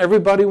a sudden,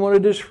 everybody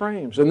wanted his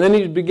frames. And then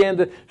he began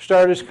to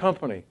start his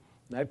company.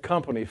 That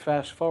company,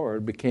 fast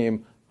forward,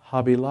 became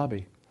Hobby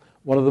Lobby,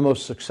 one of the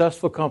most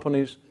successful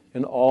companies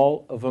in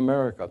all of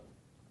America.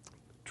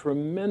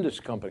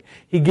 Tremendous company.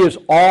 He gives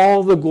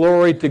all the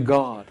glory to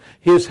God.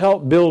 He has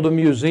helped build a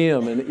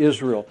museum in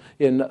Israel,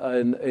 in Tel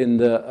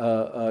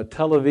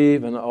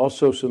Aviv, and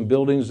also some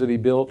buildings that he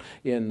built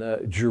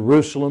in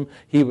Jerusalem.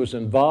 He was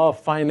involved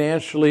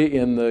financially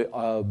in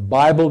the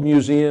Bible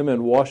Museum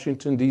in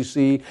Washington,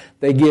 D.C.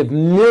 They give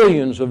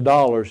millions of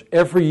dollars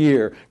every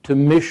year to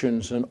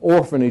missions and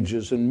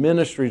orphanages and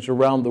ministries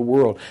around the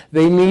world.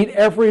 They meet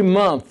every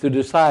month to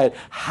decide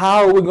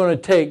how we're going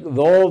to take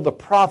all the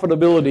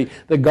profitability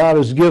that God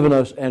has given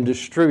us and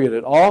distribute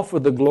it, all for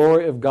the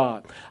glory of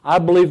God. I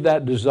believe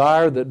that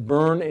desire that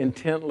burned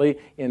intently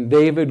in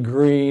David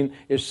Green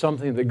is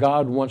something that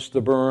God wants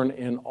to burn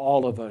in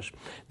all of us.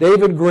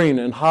 David Green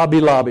and Hobby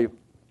Lobby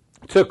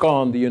took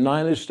on the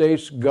United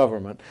States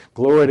government,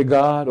 glory to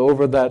God,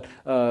 over that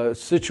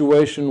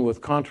situation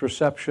with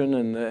contraception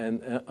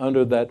and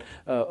under that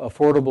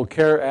Affordable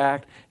Care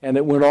Act, and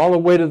it went all the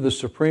way to the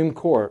Supreme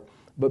Court.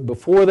 But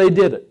before they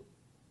did it,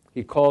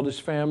 he called his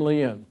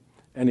family in,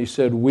 and he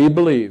said, "We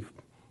believe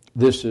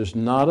this is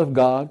not of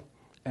God,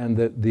 and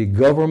that the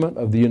government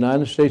of the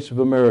United States of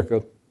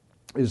America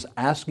is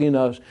asking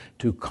us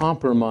to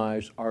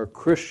compromise our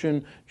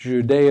Christian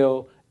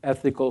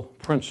Judeo-ethical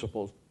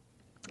principles.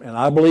 And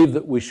I believe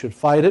that we should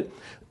fight it,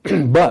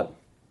 but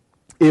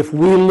if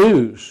we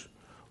lose,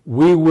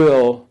 we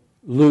will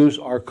lose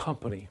our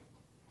company."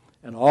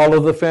 And all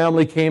of the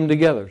family came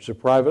together. It's a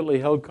privately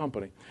held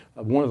company,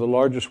 one of the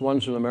largest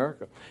ones in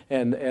America.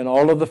 And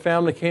all of the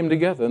family came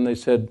together, and they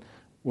said,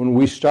 "When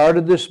we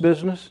started this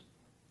business,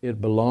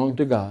 it belonged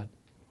to God.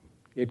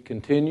 It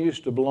continues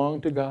to belong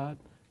to God,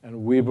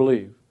 and we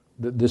believe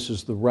that this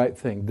is the right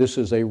thing. This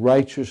is a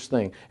righteous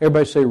thing."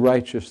 Everybody say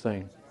righteous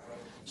thing.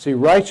 See,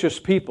 righteous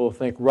people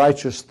think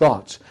righteous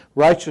thoughts.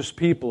 Righteous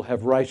people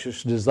have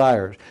righteous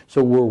desires.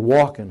 So we're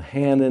walking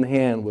hand in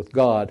hand with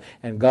God,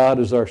 and God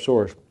is our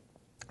source.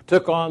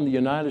 Took on the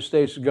United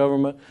States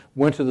government,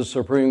 went to the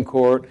Supreme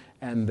Court,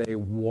 and they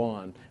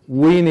won.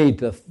 We need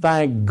to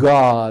thank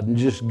God and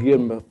just give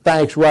Him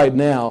thanks right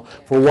now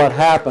for what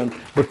happened,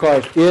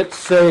 because it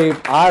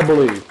saved, I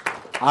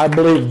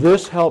believe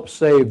this helped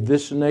save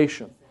this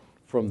nation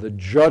from the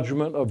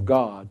judgment of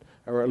God,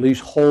 or at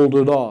least hold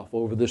it off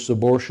over this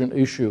abortion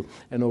issue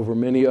and over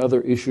many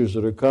other issues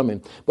that are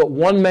coming. But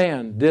one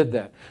man did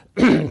that.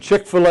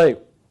 Chick-fil-A.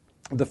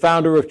 The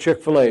founder of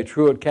Chick-fil-A,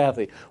 Truett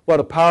Cathy. What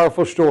a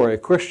powerful story. A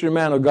Christian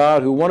man of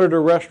God who wanted a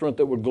restaurant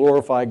that would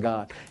glorify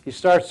God. He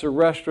starts a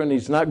restaurant.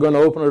 He's not going to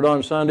open it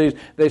on Sundays.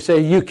 They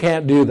say, "You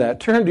can't do that."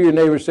 Turn to your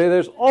neighbor and say,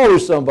 "There's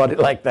always somebody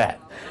like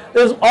that.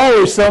 There's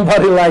always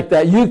somebody like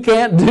that. You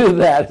can't do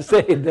that."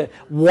 Say,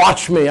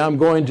 "Watch me. I'm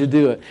going to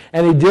do it."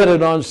 And he did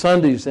it on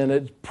Sundays, and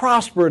it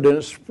prospered and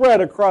it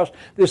spread across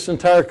this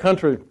entire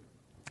country.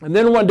 And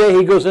then one day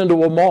he goes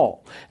into a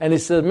mall, and he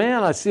says,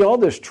 "Man, I see all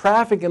this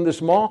traffic in this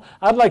mall.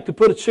 I'd like to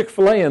put a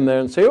Chick-fil-A in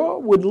there," and say, "Oh,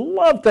 we'd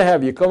love to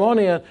have you. Come on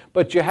in,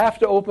 but you have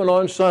to open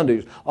on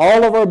Sundays.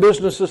 All of our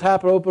businesses have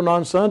to open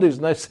on Sundays."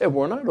 And they said,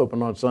 "We're not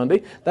open on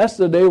Sunday. That's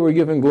the day we're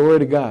giving glory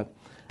to God."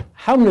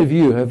 How many of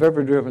you have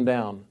ever driven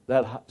down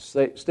that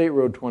State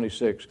Road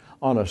 26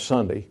 on a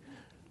Sunday,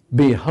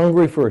 be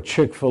hungry for a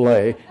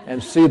Chick-fil-A,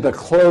 and see the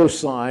close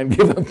sign,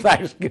 giving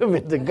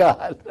thanksgiving to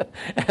God,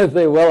 and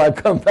say, "Well, I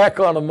come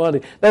back on a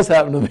Monday"? That's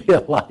happened to me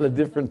a lot of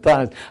different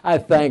times. I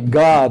thank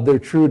God they're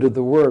true to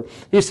the Word.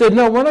 He said,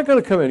 "No, we're not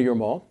going to come into your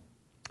mall.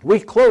 We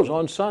close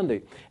on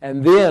Sunday."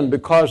 And then,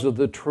 because of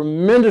the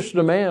tremendous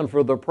demand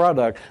for the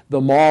product,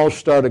 the malls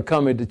started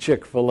coming to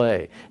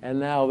Chick-fil-A. And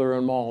now they're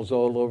in malls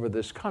all over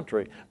this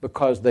country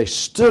because they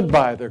stood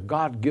by their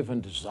God-given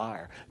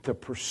desire to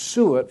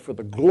pursue it for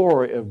the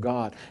glory of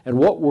God. And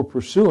what we're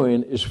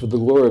pursuing is for the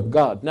glory of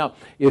God. Now,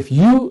 if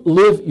you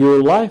live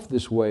your life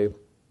this way,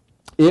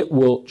 it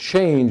will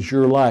change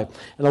your life.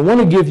 And I want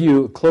to give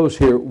you a close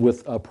here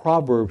with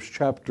Proverbs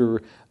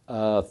chapter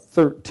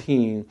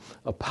 13,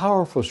 a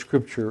powerful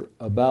scripture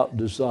about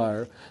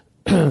desire.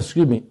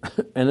 Excuse me.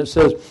 And it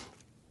says,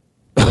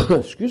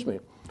 excuse me,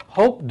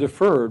 "Hope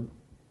deferred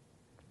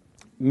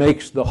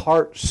makes the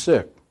heart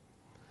sick."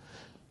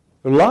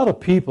 There are a lot of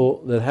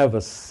people that have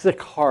a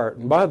sick heart,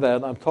 and by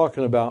that I'm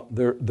talking about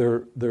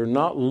they're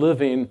not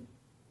living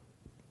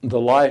the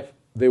life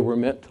they were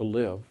meant to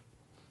live.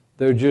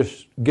 They're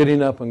just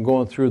getting up and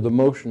going through the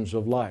motions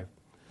of life.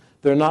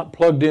 They're not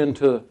plugged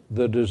into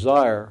the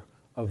desire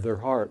of their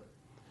heart.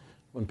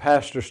 When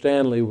Pastor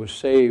Stanley was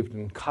saved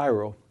in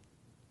Cairo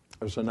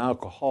as an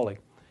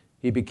alcoholic,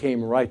 he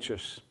became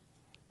righteous,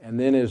 and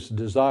then his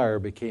desire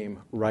became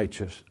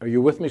righteous. Are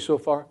you with me so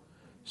far?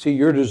 See,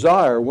 your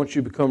desire, once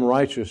you become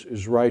righteous,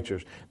 is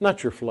righteous.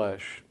 Not your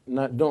flesh.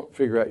 Don't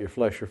figure out your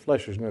flesh. Your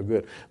flesh is no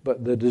good.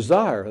 But the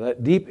desire,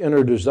 that deep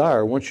inner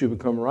desire, once you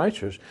become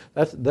righteous,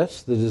 that's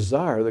the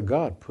desire that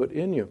God put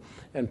in you.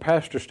 And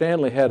Pastor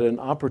Stanley had an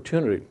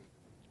opportunity.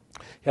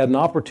 He had an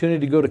opportunity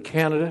to go to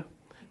Canada,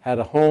 had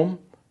a home,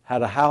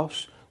 had a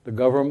house, The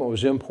government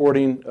was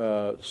importing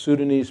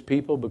Sudanese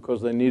people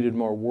because they needed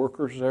more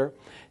workers there,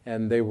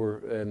 and they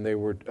were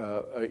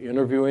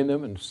interviewing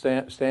them, and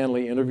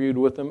Stanley interviewed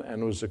with them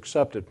and was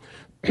accepted.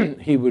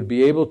 He would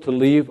be able to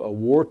leave a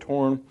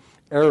war-torn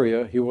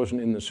area. He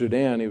wasn't in the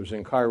Sudan, he was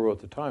in Cairo at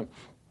the time,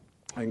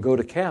 and go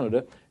to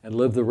Canada and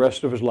live the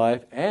rest of his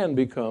life and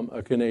become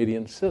a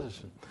Canadian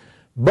citizen.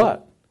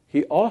 But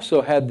he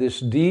also had this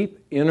deep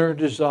inner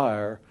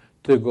desire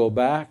to go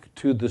back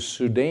to the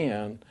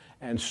Sudan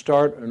and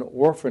start an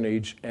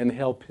orphanage and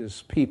help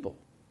his people.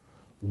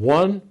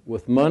 One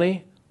with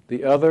money,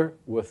 the other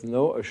with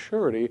no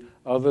assurity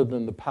other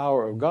than the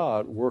power of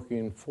God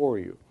working for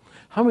you.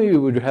 How many of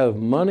you would have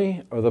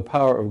money or the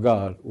power of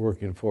God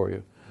working for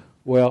you?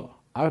 Well,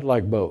 I'd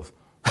like both.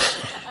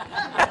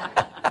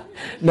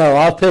 No,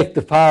 I'll take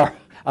the power.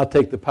 I'll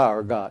take the power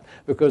of God.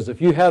 Because if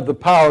you have the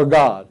power of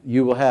God,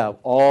 you will have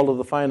all of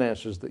the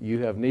finances that you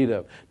have need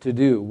of to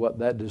do what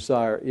that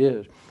desire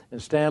is.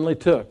 And Stanley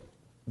took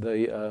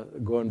the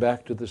going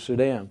back to the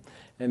Sudan.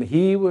 And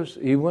he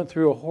went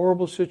through a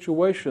horrible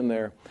situation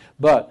there.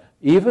 But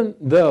even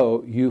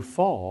though you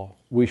fall,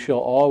 we shall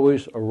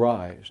always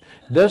arise.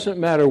 It doesn't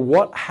matter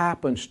what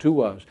happens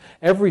to us.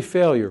 Every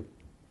failure.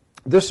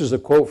 This is a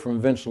quote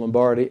from Vince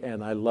Lombardi,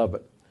 and I love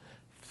it.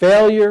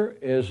 Failure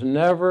is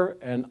never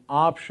an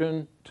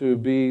option to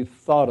be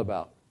thought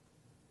about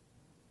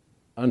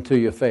until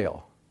you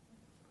fail.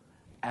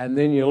 And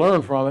then you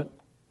learn from it,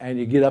 and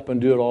you get up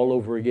and do it all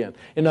over again.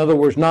 In other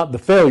words, not the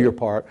failure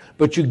part,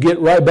 but you get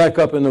right back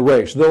up in the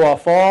race. Though I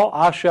fall,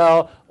 I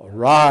shall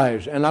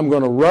arise, and I'm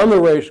going to run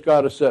the race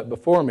God has set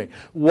before me.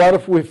 What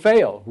if we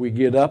fail? We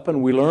get up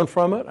and we learn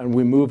from it, and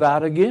we move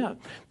out again.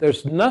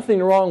 There's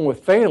nothing wrong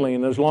with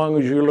failing as long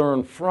as you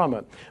learn from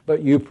it,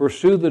 but you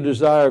pursue the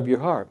desire of your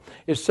heart.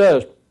 It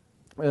says,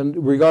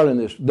 and regarding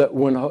this, that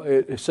when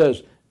it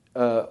says,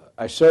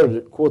 I started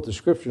to quote the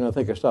scripture, and I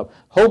think I stopped.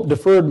 Hope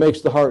deferred makes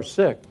the heart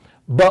sick.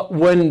 But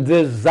when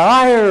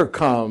desire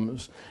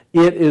comes,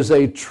 it is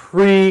a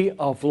tree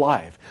of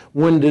life.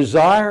 When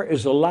desire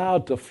is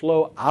allowed to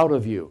flow out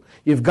of you,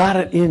 you've got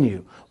it in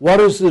you.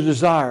 What is the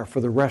desire for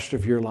the rest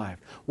of your life?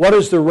 What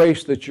is the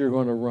race that you're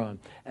going to run?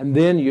 And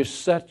then you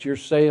set your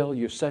sail,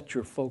 you set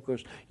your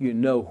focus, you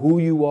know who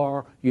you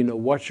are, you know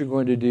what you're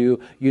going to do,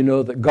 you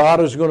know that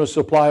God is going to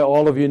supply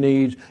all of your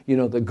needs, you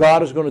know that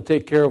God is going to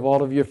take care of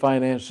all of your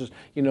finances,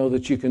 you know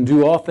that you can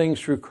do all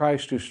things through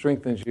Christ who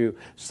strengthens you.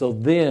 So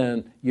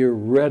then you're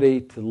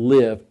ready to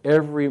live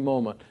every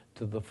moment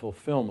to the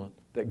fulfillment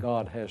that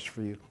God has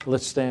for you.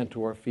 Let's stand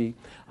to our feet.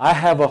 I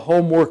have a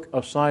homework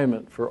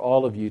assignment for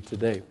all of you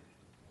today.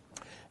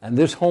 And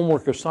this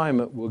homework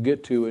assignment we'll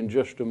get to in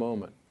just a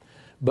moment.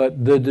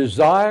 But the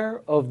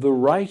desire of the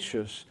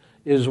righteous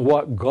is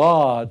what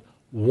God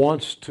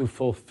wants to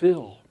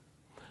fulfill.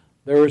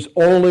 There is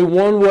only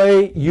one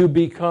way you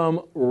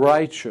become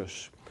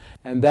righteous,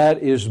 and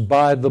that is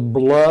by the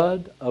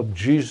blood of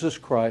Jesus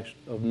Christ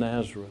of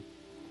Nazareth.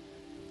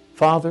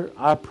 Father,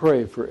 I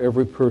pray for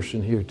every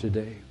person here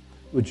today.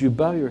 Would you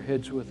bow your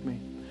heads with me?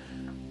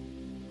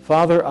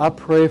 Father, I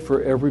pray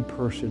for every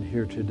person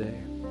here today.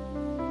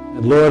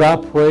 And Lord, I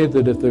pray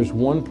that if there's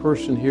one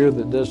person here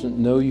that doesn't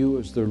know you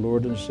as their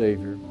Lord and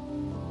Savior,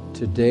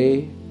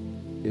 today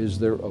is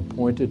their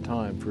appointed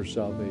time for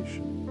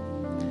salvation.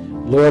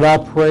 Lord, I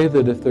pray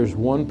that if there's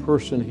one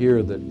person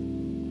here that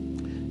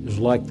is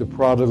like the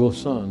prodigal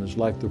son, is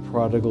like the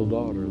prodigal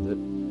daughter, that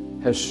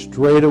has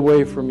strayed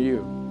away from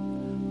you,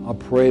 I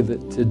pray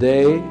that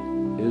today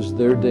is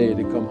their day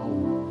to come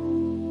home.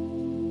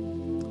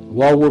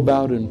 While we're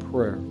bowed in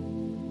prayer,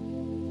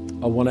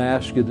 I want to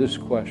ask you this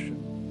question.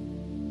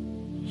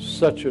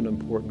 Such an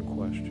important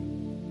question.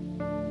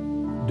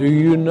 Do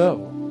you know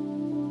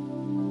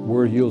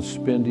where you'll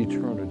spend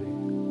eternity?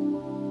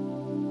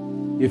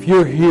 If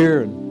you're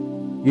here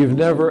and you've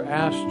never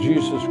asked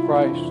Jesus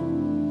Christ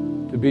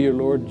to be your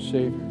Lord and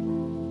Savior,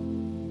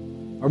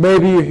 or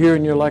maybe you're here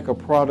and you're like a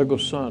prodigal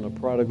son, a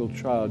prodigal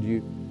child,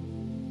 you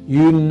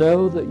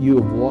know that you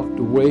have walked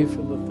away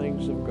from the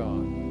things of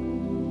God.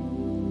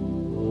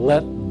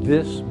 Let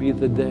this be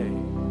the day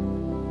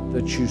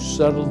that you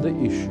settle the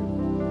issue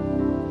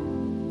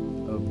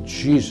of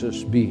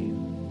Jesus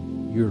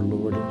being your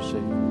Lord and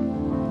Savior.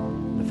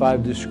 And if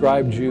I've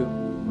described you,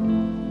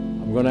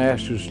 I'm going to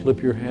ask you to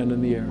slip your hand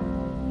in the air,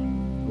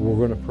 and we're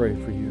going to pray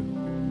for you.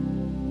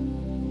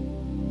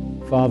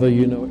 Father,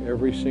 you know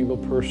every single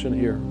person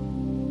here.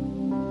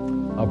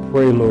 I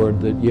pray,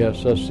 Lord, that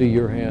yes, I see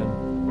your hand.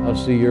 I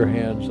see your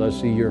hands. I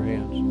see your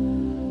hands.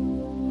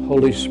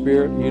 Holy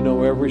Spirit, you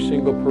know every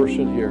single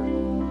person here.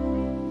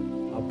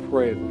 I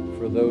pray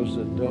for those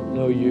that don't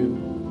know you,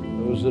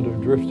 those that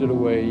have drifted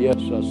away. Yes,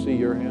 I see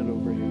your hand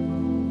over here.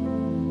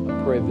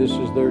 I pray this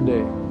is their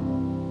day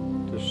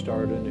to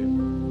start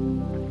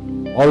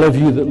anew. All of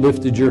you that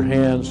lifted your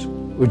hands,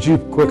 would you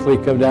quickly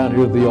come down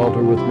here to the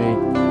altar with me?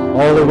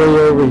 All the way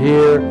over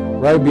here,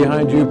 right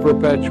behind you,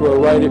 Perpetua,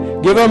 right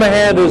here. Give them a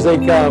hand as they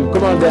come.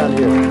 Come on down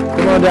here.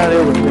 Come on down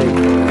here with me.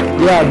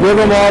 Yeah, give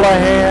them all a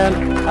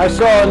hand. I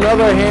saw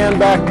another hand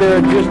back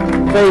there. Just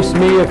face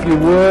me if you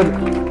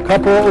would.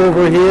 Couple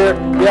over here.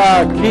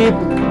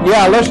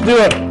 Yeah, let's do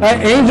it.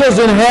 Angels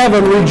in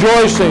heaven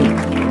rejoicing.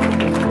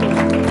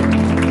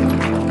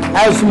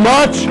 As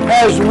much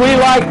as we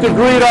like to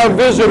greet our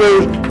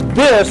visitors,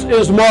 this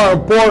is more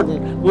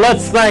important.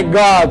 Let's thank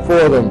God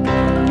for them.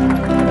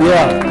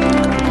 Yeah.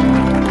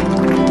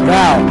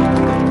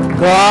 Now,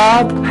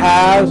 God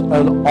has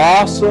an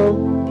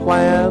awesome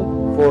plan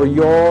for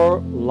your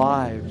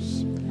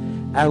lives.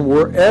 And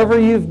wherever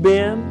you've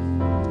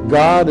been,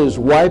 God is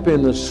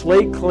wiping the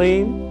slate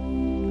clean,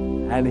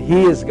 and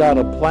He has got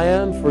a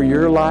plan for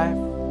your life,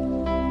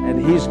 and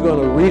He's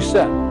going to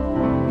reset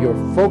your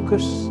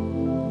focus,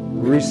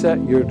 reset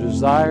your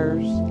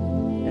desires,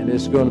 and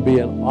it's going to be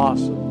an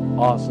awesome,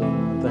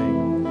 awesome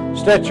thing.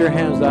 Stretch your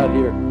hands out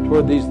here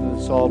toward this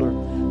altar.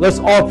 Let's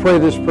all pray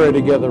this prayer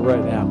together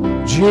right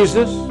now.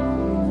 Jesus,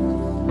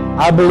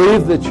 I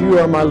believe that you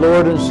are my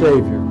Lord and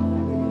Savior.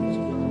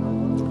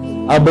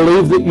 I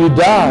believe that you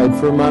died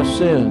for my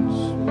sins.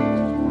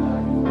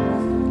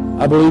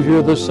 I believe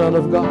you're the Son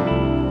of God.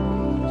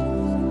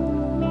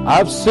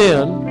 I've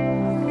sinned.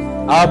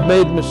 I've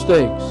made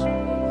mistakes.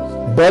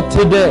 But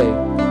today,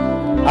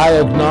 I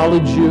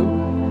acknowledge you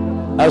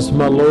as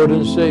my Lord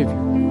and Savior.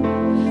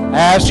 I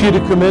ask you to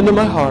come into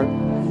my heart,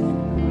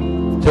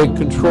 take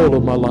control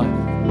of my life.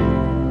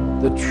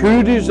 The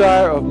true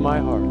desire of my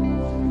heart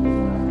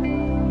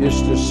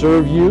is to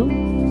serve you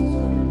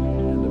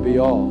and to be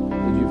all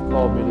that you've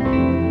called me to be.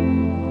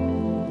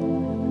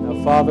 Now,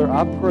 Father,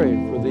 I pray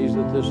for these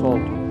at this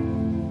altar.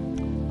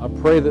 I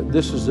pray that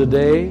this is a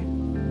day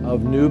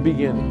of new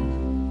beginnings,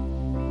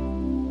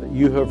 that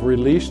you have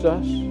released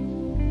us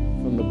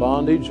from the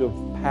bondage of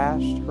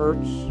past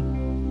hurts,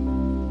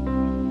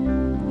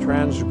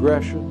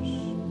 transgressions,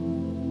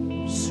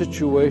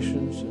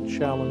 situations, and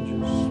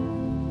challenges,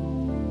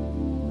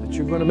 that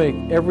you're going to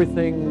make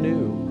everything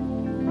new,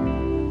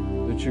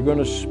 that you're going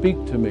to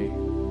speak to me.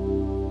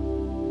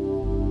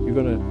 You're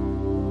going to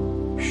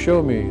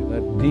show me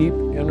that deep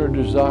inner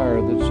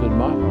desire that's in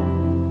my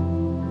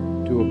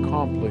heart to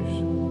accomplish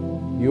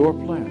your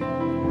plan,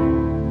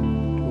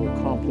 to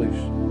accomplish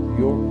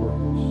your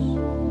purpose.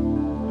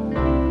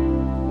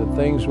 That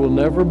things will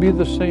never be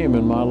the same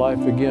in my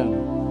life again.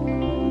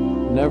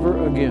 Never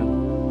again.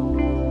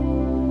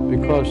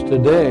 Because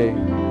today,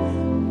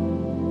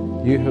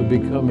 you have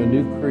become a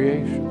new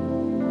creation.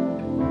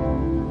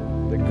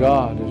 That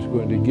God is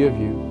going to give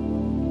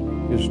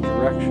you His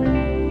direction,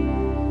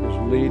 His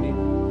leading.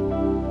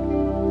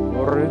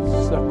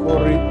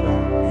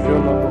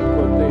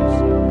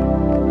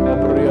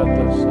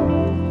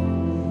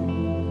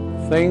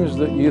 Things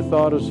that you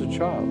thought as a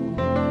child,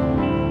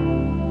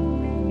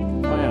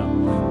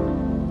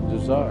 plans,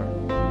 desire,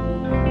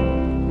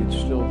 it's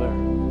still there.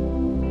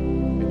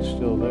 It's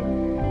still there.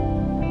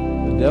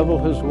 The devil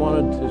has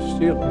wanted to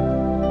steal it.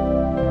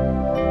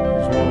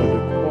 He's wanted to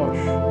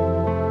quash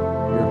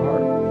your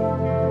heart.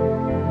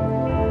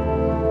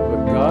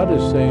 But God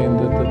is saying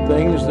that the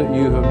things that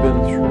you have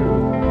been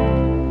through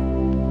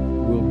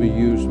will be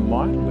used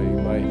mightily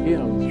by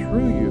Him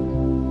through you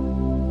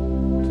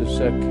to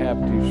set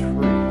captives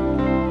free.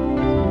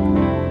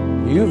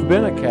 You've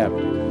been a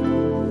captive.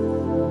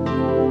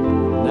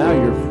 Now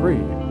you're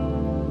free.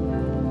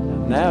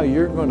 And now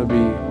you're going to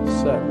be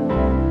set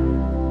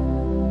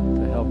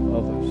to help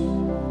others.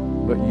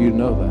 But you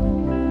know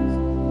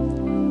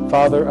that.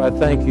 Father, I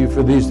thank you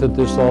for these at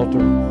this altar.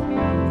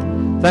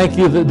 Thank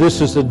you that this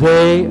is a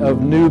day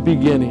of new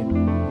beginning.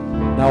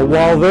 Now,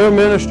 while they're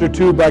ministered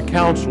to by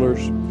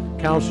counselors,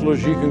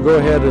 you can go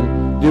ahead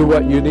and do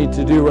what you need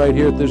to do right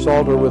here at this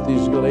altar with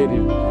these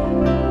ladies.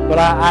 But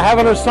I have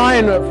an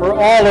assignment for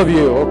all of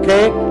you,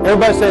 okay?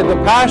 Everybody say, the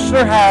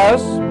pastor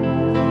has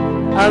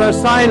an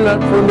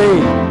assignment for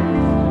me.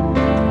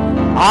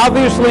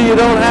 Obviously, you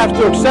don't have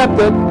to accept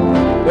it,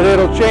 but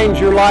it'll change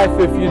your life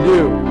if you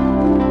do.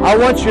 I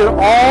want you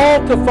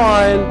all to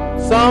find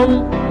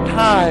some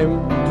time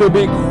to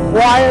be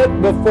quiet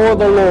before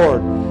the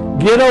Lord.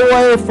 Get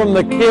away from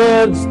the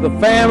kids, the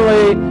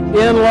family,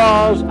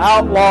 in-laws,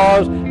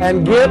 outlaws,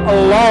 and get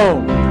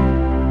alone.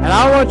 And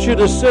I want you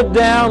to sit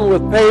down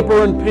with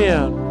paper and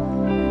pen.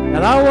 And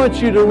I want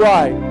you to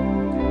write,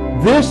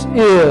 this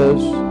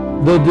is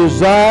the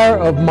desire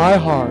of my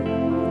heart.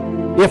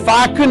 If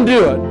I can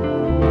do it,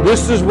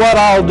 this is what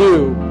I'll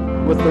do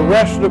with the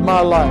rest of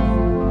my life.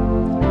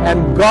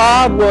 And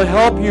God will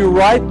help you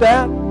write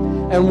that.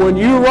 And when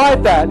you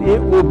write that,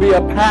 it will be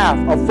a path,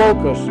 a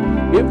focus.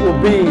 It will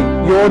be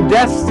your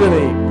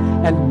destiny.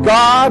 And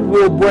God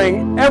will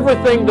bring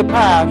everything to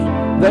pass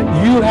that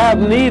you have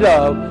need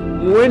of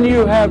when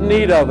you have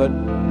need of it,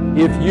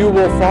 if you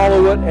will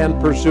follow it and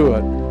pursue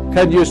it.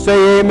 Can you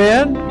say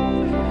amen?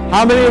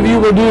 How many of you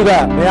will do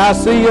that? May I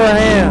see your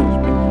hands?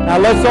 Now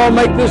let's all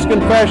make this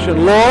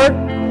confession. Lord,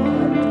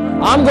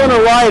 I'm going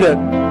to write it.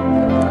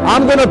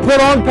 I'm going to put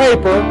on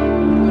paper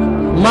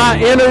my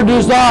inner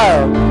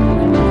desire,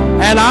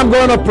 and I'm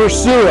going to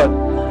pursue it.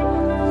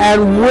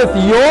 And with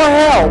your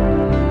help,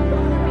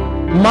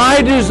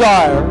 my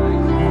desire,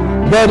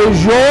 that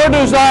is your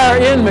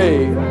desire in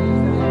me,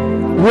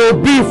 will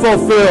be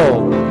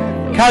fulfilled.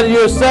 Can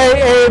you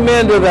say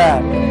amen to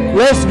that?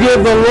 Let's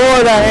give the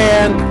Lord a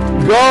hand.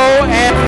 Go and